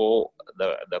ICUs for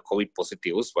the COVID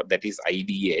positives, but that is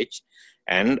IDH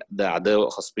and the other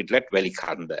hospital at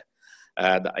Velikanda.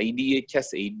 The IDH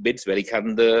has 8 beds,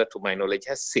 Velikanda, to my knowledge,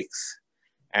 has 6.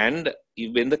 And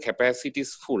when the capacity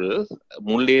is full,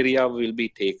 Mull area will be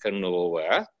taken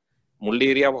over. Mull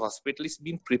area hospital is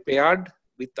being prepared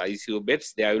with ICU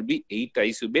beds. There will be 8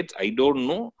 ICU beds. I don't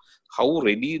know how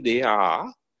ready they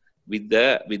are with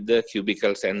the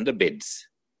cubicles and the beds.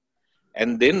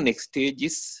 And then next stage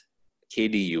is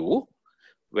KDU,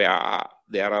 where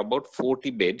there are about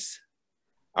 40 beds.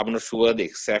 I'm not sure the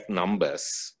exact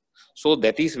numbers. So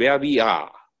that is where we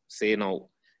are. Say now,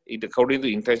 according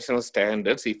to international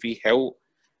standards, if we have,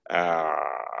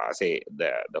 say,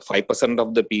 the 5%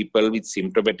 of the people with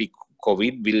symptomatic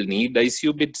COVID will need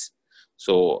ICU beds.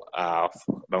 So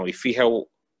now if we have,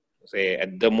 say,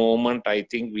 at the moment, I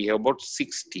think we have about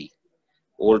 60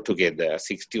 altogether,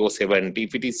 60 or 70.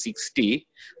 If it is 60,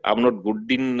 I'm not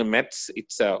good in maths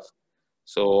itself.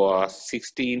 So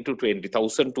 60 into 20,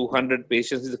 1,200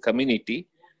 patients in the community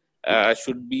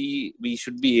we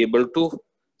should be able to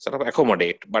sort of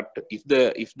accommodate. But if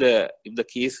the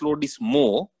caseload is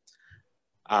more,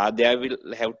 there will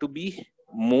have to be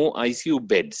more ICU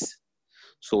beds.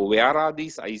 So where are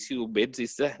these ICU beds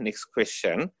is the next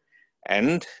question.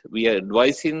 And we are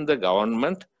advising the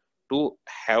government to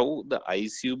have the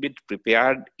ICU bed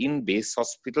prepared in base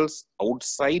hospitals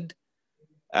outside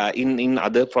in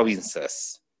other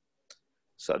provinces.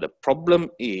 So the problem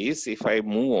is, if I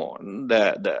move on,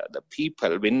 the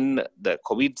people, when the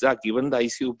COVIDs are given the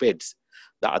ICU beds,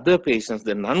 the other patients,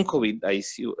 the non-COVID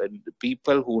ICU, the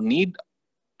people who need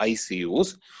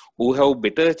ICUs, who have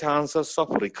better chances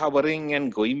of recovering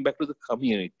and going back to the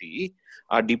community,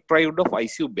 are deprived of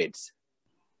ICU beds.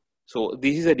 So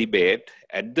this is a debate.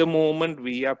 At the moment,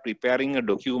 we are preparing a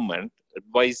document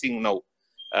advising now.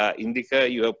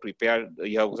 Indika, you have prepared,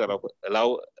 you have sort of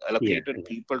allocated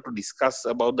people to discuss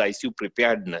about the ICU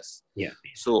preparedness. Yeah.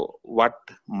 So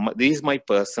this is my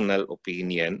personal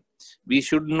opinion. We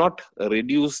should not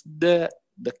reduce the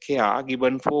care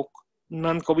given for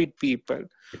non-COVID people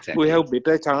who have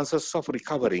better chances of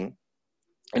recovering.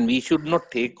 And we should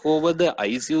not take over the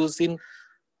ICUs in,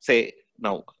 say,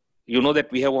 now, you know that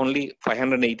we have only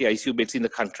 580 ICU beds in the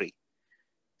country.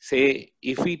 Say,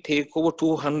 if we take over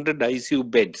 200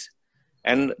 ICU beds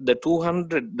and the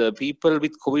people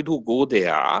with COVID who go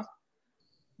there,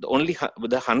 the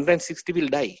 160 will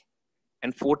die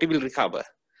and 40 will recover.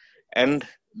 And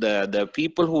the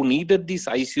people who needed these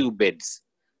ICU beds,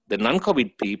 the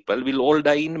non-COVID people, will all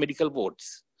die in medical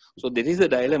wards. So there is a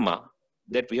dilemma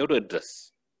that we have to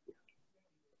address.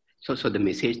 So the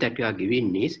message that you are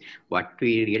giving is what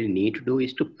we really need to do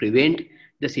is to prevent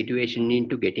the situation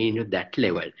into getting into that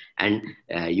level and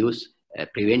use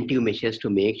preventive measures to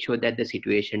make sure that the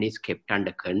situation is kept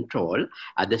under control.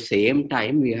 At the same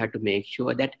time, we have to make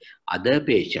sure that other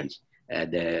patients,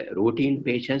 the routine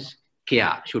patients'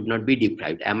 care should not be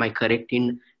deprived. Am I correct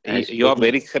in? You are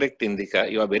very correct, Indika.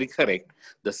 You are very correct.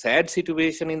 The sad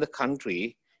situation in the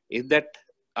country is that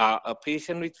a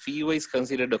patient with fever is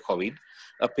considered a COVID,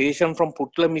 a patient from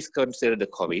Putlam is considered a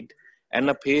COVID, and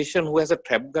a patient who has a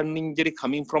trap gun injury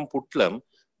coming from Putlam,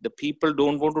 the people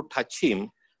don't want to touch him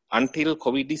until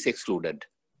COVID is excluded.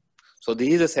 So this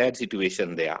is a sad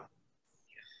situation there.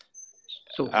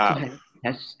 So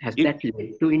has that led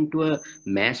to into a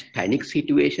mass panic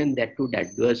situation that would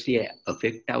adversely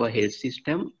affect our health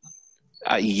system?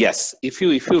 Yes. If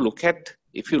you look at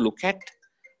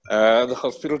the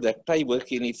hospital that I work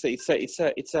in, it's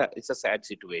a sad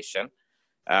situation.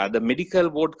 The medical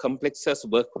ward complexes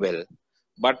work well,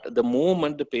 but the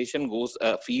moment the patient goes,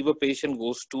 a fever patient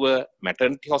goes to a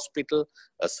maternity hospital,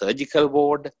 a surgical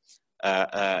ward,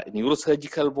 a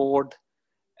neurosurgical ward,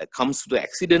 comes to the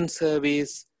accident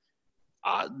service,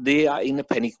 they are in a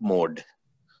panic mode.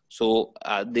 So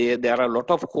there are a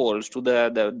lot of calls to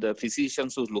the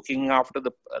physicians who's looking after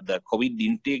the COVID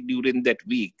intake during that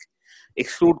week.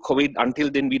 Exclude COVID, until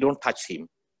then we don't touch him.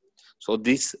 So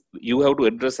this you have to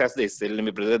address as the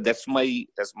SLMA brother. That's my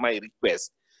request.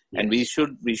 Yes. And we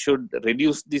should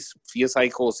reduce this fear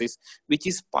psychosis, which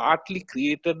is partly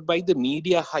created by the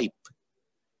media hype,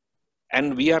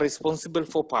 and we are responsible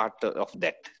for part of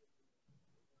that.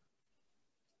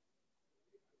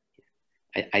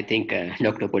 I think,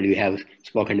 Dr. Paul, you have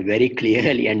spoken very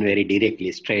clearly and very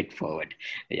directly, straightforward.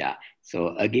 Yeah.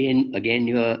 So again,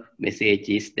 your message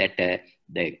is that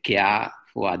the care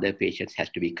for other patients has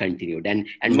to be continued. And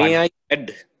may I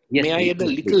add a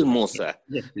little more, sir?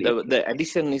 Yes, the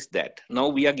addition is that now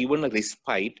we are given a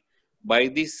respite by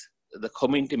the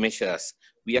community measures.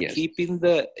 We are Yes. keeping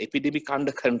the epidemic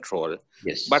under control.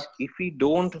 Yes. But if we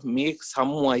don't make some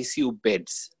ICU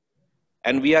beds,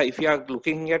 and if we are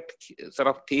looking at sort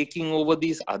of taking over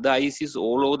these other ICUs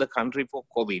all over the country for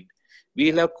COVID,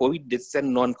 we'll have COVID deaths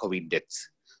and non-COVID deaths.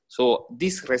 So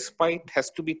this respite has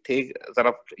to be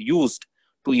used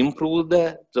to improve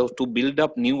to build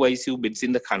up new ICU beds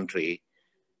in the country.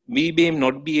 We may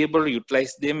not be able to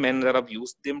utilize them and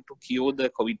use them to cure the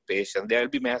COVID patients. There will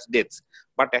be mass deaths.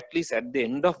 But at least at the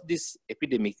end of this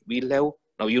epidemic, we'll have,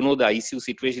 now you know the ICU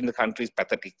situation in the country is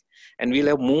pathetic, and we'll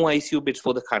have more ICU beds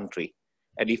for the country.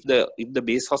 And if the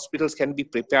base hospitals can be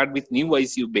prepared with new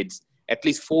ICU beds, at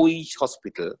least for each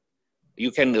hospital,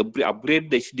 you can upgrade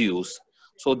the HDUs.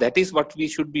 So that is what we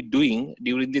should be doing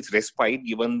during this respite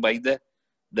given by the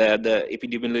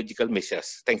epidemiological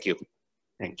measures. Thank you.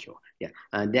 Thank you. Yeah,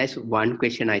 there's one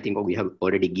question I think we have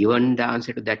already given the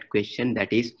answer to that question.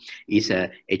 That is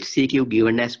HCQ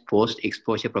given as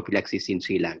post-exposure prophylaxis in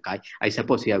Sri Lanka? I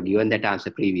suppose we have given that answer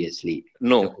previously.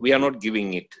 No, we are not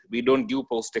giving it. We don't give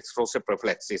post-exposure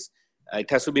prophylaxis. It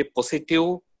has to be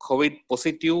positive, COVID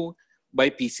positive by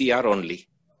PCR only.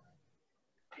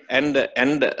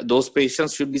 And those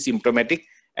patients should be symptomatic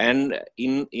and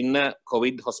in a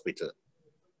COVID hospital.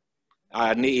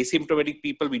 And asymptomatic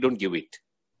people, we don't give it.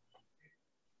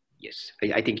 Yes,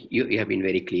 I think you have been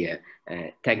very clear.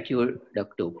 Thank you,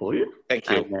 Dr. Paul. Thank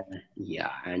you.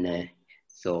 And,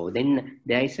 so then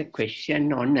there is a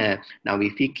question on, now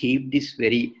if we keep this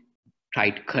very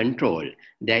tight control,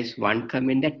 there is one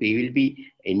comment that we will be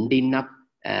ending up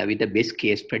with the best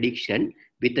case prediction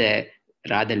with a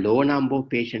rather low number of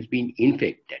patients being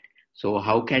infected. So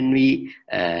how can we,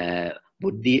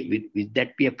 would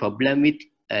that be a problem with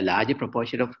a larger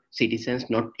proportion of citizens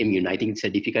not immune? I think it's a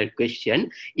difficult question.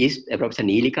 Is Professor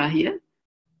Neelika here?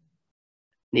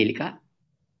 Neelika?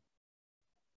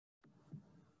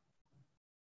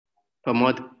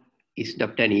 Pramod, is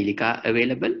Dr. Neelika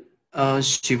available?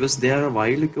 She was there a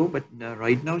while ago, but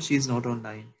right now she's not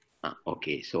online.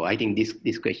 Okay, so I think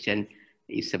this question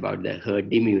is about the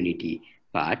herd immunity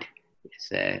part.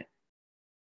 So,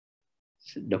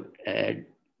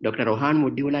 Dr. Rohan,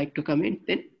 would you like to comment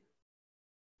then?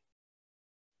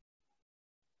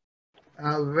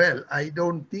 Well, I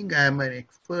don't think I am an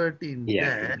expert in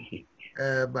that,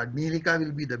 but Neelika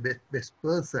will be the best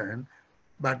person.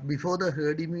 But before the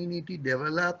herd immunity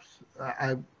develops,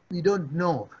 we don't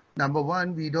know. Number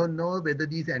one, we don't know whether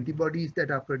these antibodies that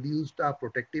are produced are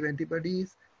protective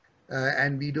antibodies,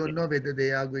 and we don't know whether they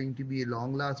are going to be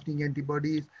long-lasting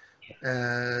antibodies.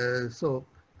 So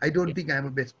I don't think I'm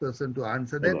the best person to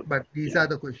answer that, but these are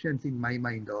the questions in my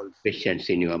mind also. Questions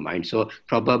in your mind. So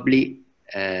probably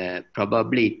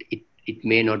it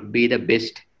may not be the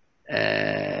best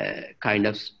kind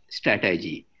of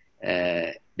strategy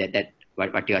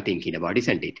what you are thinking about,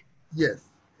 isn't it? Yes.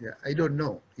 Yeah. I don't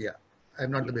know. Yeah. I'm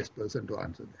not the best person to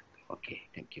answer that. Okay.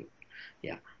 Thank you.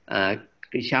 Yeah.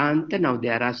 Krishant, now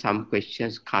there are some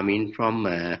questions coming from,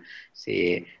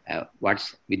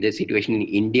 what's with the situation in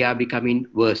India becoming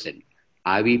worsened?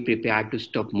 Are we prepared to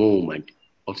stop movement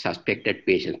of suspected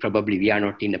patients? Probably we are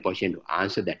not in a position to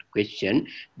answer that question,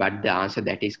 but the answer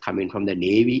that is coming from the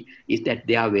Navy is that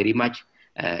they are very much,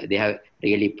 they have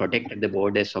really protected the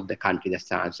borders of the country. That's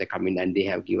the answer coming, and they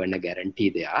have given a guarantee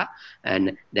there.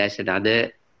 And there's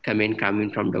another comment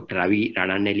coming from Dr. Ravi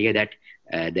Rananeliya that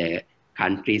the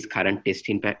country's current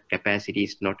testing capacity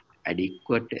is not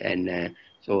adequate. And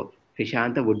so,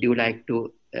 Krishanta, would you like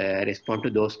to respond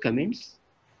to those comments?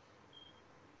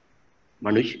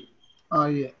 Manoj?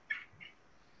 Yeah.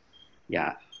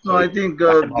 Yeah. No, I think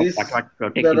what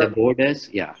protecting the borders?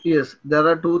 Yeah. Yes, there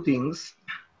are two things.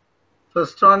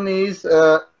 First one is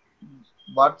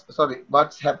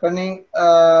what's happening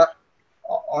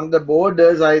on the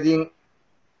borders. I think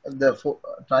the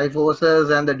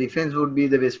Triforces and the defense would be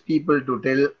the best people to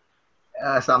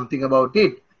tell something about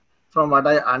it. From what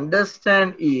I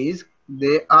understand is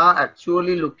they are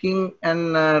actually looking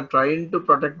and trying to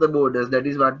protect the borders. That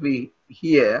is what we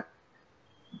hear.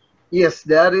 Yes,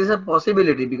 there is a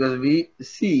possibility because we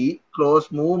see close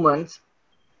movements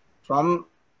from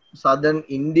southern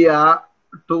India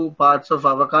to parts of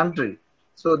our country.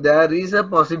 So there is a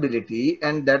possibility,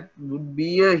 and that would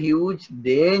be a huge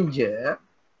danger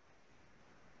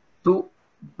to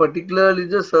particularly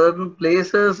the certain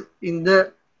places in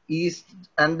the east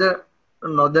and the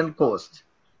northern coast.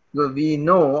 Because we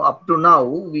know up to now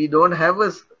we don't have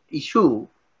an issue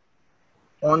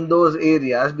on those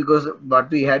areas because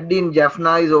what we had in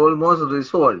Jaffna is almost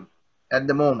resolved at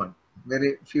the moment.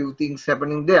 Very few things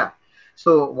happening there.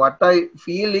 So what I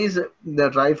feel is the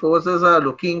Triforces are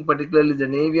looking, particularly the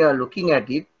Navy are looking at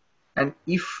it, and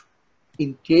if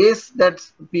in case that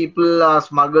people are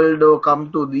smuggled or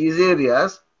come to these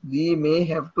areas, we may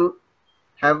have to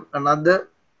have another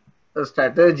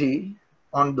strategy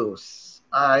on those.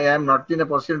 I am not in a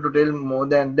position to tell more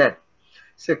than that.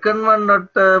 Second one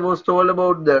that was told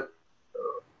about the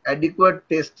adequate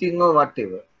testing or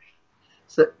whatever.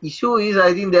 So issue is,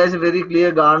 I think there is a very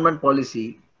clear government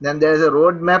policy. Then there is a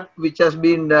roadmap which has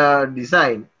been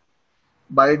designed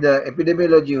by the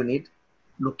epidemiology unit,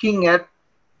 looking at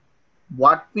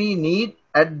what we need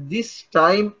at this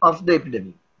time of the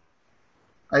epidemic.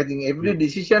 I think every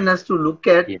decision has to look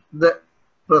at the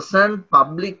present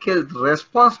public health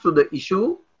response to the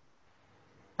issue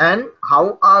and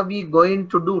how are we going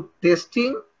to do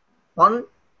testing on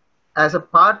as a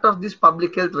part of this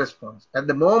public health response. At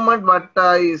the moment, what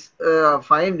I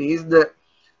find is the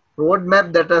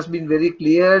roadmap that has been very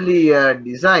clearly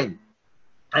designed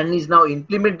and is now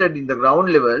implemented in the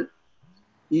ground level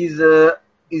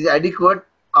is adequate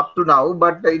up to now,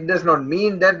 but it does not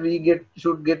mean that we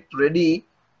should get ready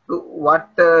to what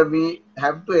we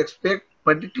have to expect,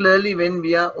 particularly when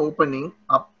we are opening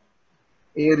up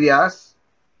areas,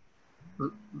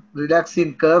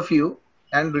 relaxing curfew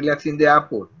and relaxing the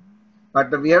airport. But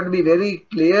we have to be very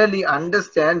clearly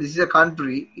understand this is a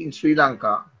country in Sri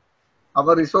Lanka,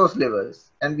 our resource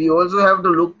levels, and we also have to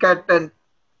look at and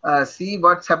see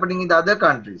what's happening in the other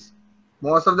countries.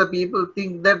 Most of the people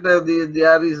think that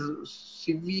there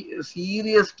is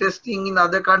serious testing in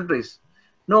other countries.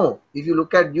 No, if you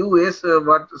look at US,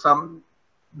 what some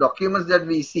documents that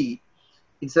we see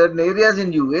in certain areas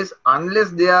in US,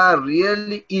 unless they are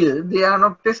really ill, they are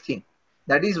not testing.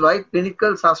 That is why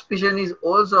clinical suspicion is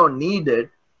also needed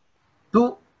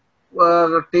to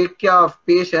take care of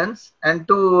patients and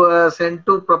to send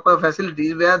to proper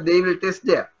facilities where they will test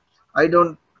there.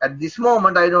 At this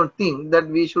moment, I don't think that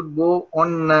we should go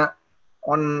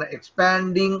on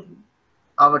expanding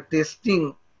our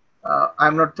testing.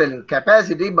 I'm not telling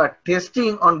capacity, but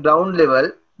testing on ground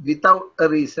level without a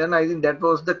reason. I think that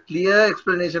was the clear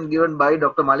explanation given by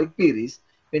Dr. Malik Piris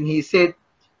when he said,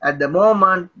 at the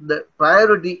moment, the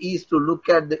priority is to look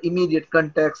at the immediate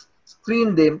contacts,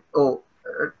 screen them or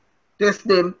test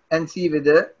them and see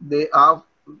whether they are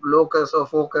locus or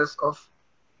focus of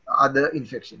other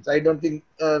infections. I don't think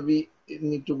we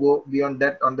need to go beyond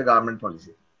that on the government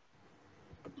policy.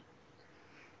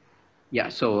 Yeah,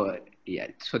 so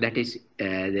that is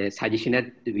the suggestion that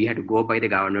we have to go by the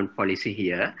government policy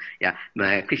here. Yeah,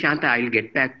 Krishanta, I'll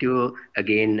get back to you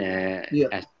again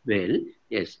as well.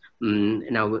 Yes,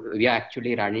 now we are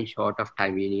actually running short of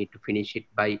time. We need to finish it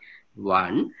by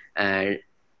 1.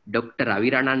 Dr.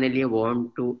 Ravi Rananeliya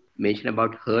want to mention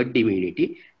about herd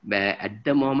immunity. At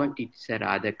the moment, it's a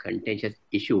rather contentious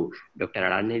issue. Dr.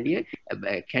 Rananeliya,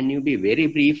 can you be very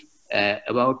brief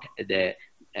about the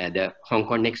Hong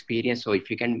Kong experience? So if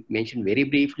you can mention very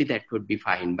briefly, that would be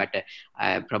fine. But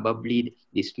probably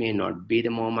this may not be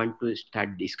the moment to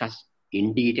start discuss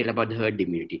in detail about the herd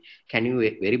immunity. Can you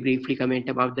very briefly comment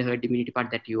about the herd immunity part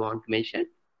that you want to mention?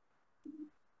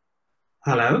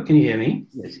 Hello, can you hear me?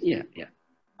 Yes, yeah.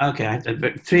 Okay, I have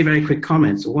 3 very quick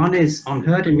comments. One is on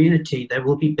herd immunity, there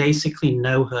will be basically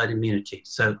no herd immunity.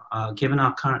 So given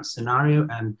our current scenario,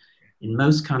 and in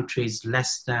most countries,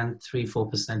 less than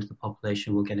 3-4% of the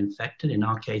population will get infected. In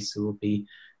our case, it will be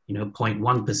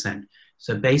 0.1%.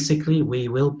 So basically, we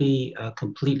will be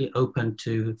completely open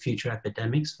to future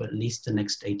epidemics for at least the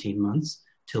next 18 months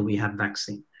till we have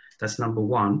vaccine. That's number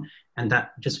 1. And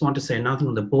that, just want to say another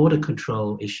on the border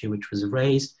control issue, which was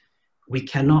raised. We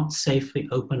cannot safely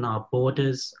open our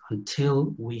borders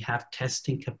until we have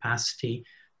testing capacity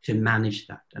to manage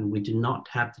that. And we do not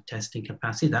have the testing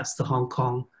capacity. That's the Hong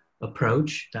Kong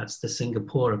approach. That's the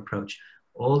Singapore approach.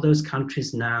 All those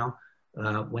countries now,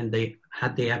 when they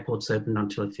had the airports open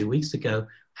until a few weeks ago,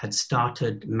 had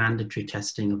started mandatory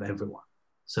testing of everyone.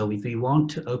 So if we want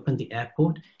to open the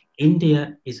airport,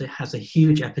 India has a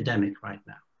huge epidemic right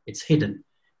now. It's hidden.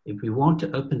 If we want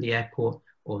to open the airport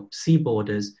or sea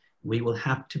borders, we will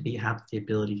have the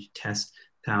ability to test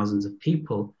thousands of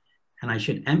people. And I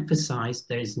should emphasize,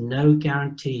 there is no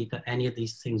guarantee that any of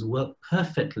these things work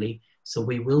perfectly. So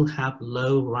we will have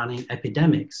low running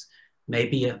epidemics,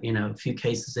 maybe a few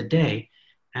cases a day.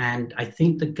 And I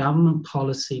think the government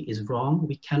policy is wrong.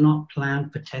 We cannot plan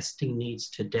for testing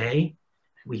needs today.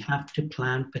 We have to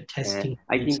plan for testing.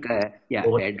 I think,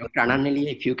 Dr.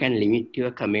 Ananali, if you can limit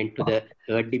your comment to the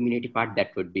herd immunity part,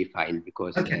 that would be fine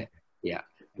because, okay.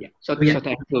 Yeah. So, Yeah. so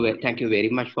thank you very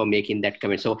much for making that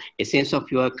comment. So, essence of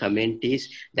your comment is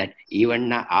that even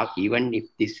now, even if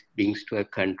this brings to a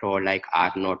control like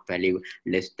R naught value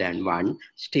less than 1,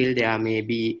 still there may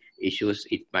be issues.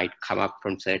 It might come up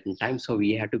from certain times. So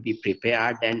we have to be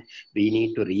prepared, and we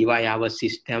need to revise our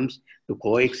systems to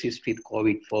coexist with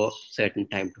COVID for certain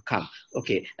time to come.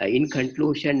 Okay. In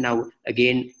conclusion, now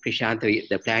again, Prashant,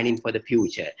 the planning for the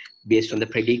future based on the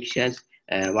predictions.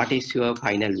 What is your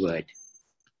final word?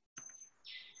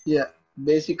 Yeah,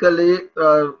 basically,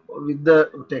 with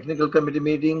the technical committee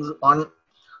meetings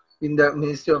in the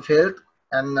Ministry of Health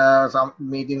and some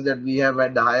meetings that we have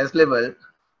at the highest level,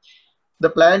 the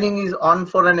planning is on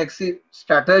for an exit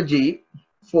strategy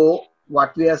for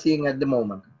what we are seeing at the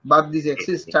moment. But this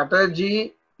exit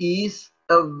strategy is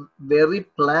a very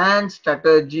planned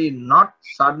strategy, not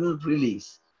sudden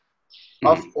release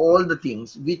of all the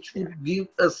things, which would give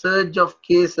a surge of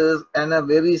cases and a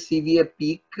very severe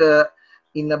peak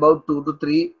in about 2 to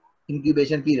 3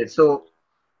 incubation periods. So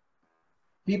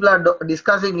people are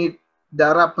discussing it.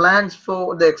 There are plans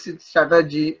for the exit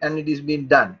strategy, and it is being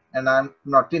done. And I'm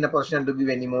not in a position to give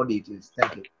any more details.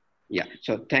 Thank you. Yeah,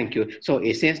 so thank you. So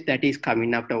essence that is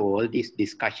coming after all these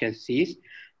discussions is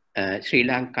Sri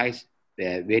Lanka is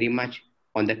very much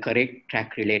on the correct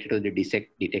track related to the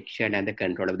detection and the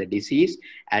control of the disease,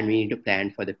 and we need to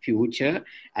plan for the future,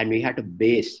 and we have to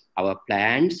base our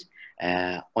plans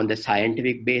on the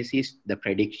scientific basis, the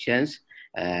predictions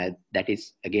that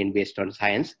is again based on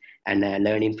science, and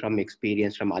learning from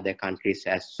experience from other countries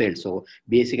as well. So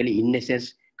basically, in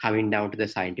essence, coming down to the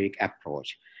scientific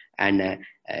approach, and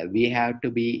we have to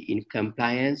be in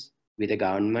compliance with the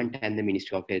government and the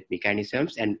Ministry of Health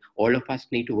mechanisms, and all of us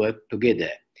need to work together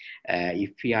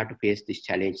if we are to face this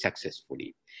challenge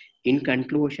successfully. In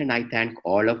conclusion, I thank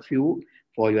all of you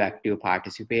for your active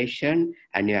participation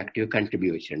and your active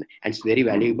contribution. And it's very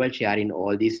valuable sharing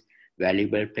all this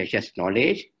valuable, precious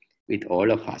knowledge with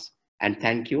all of us. And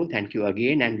thank you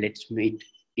again, and let's meet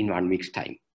in 1 week's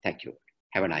time. Thank you.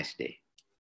 Have a nice day.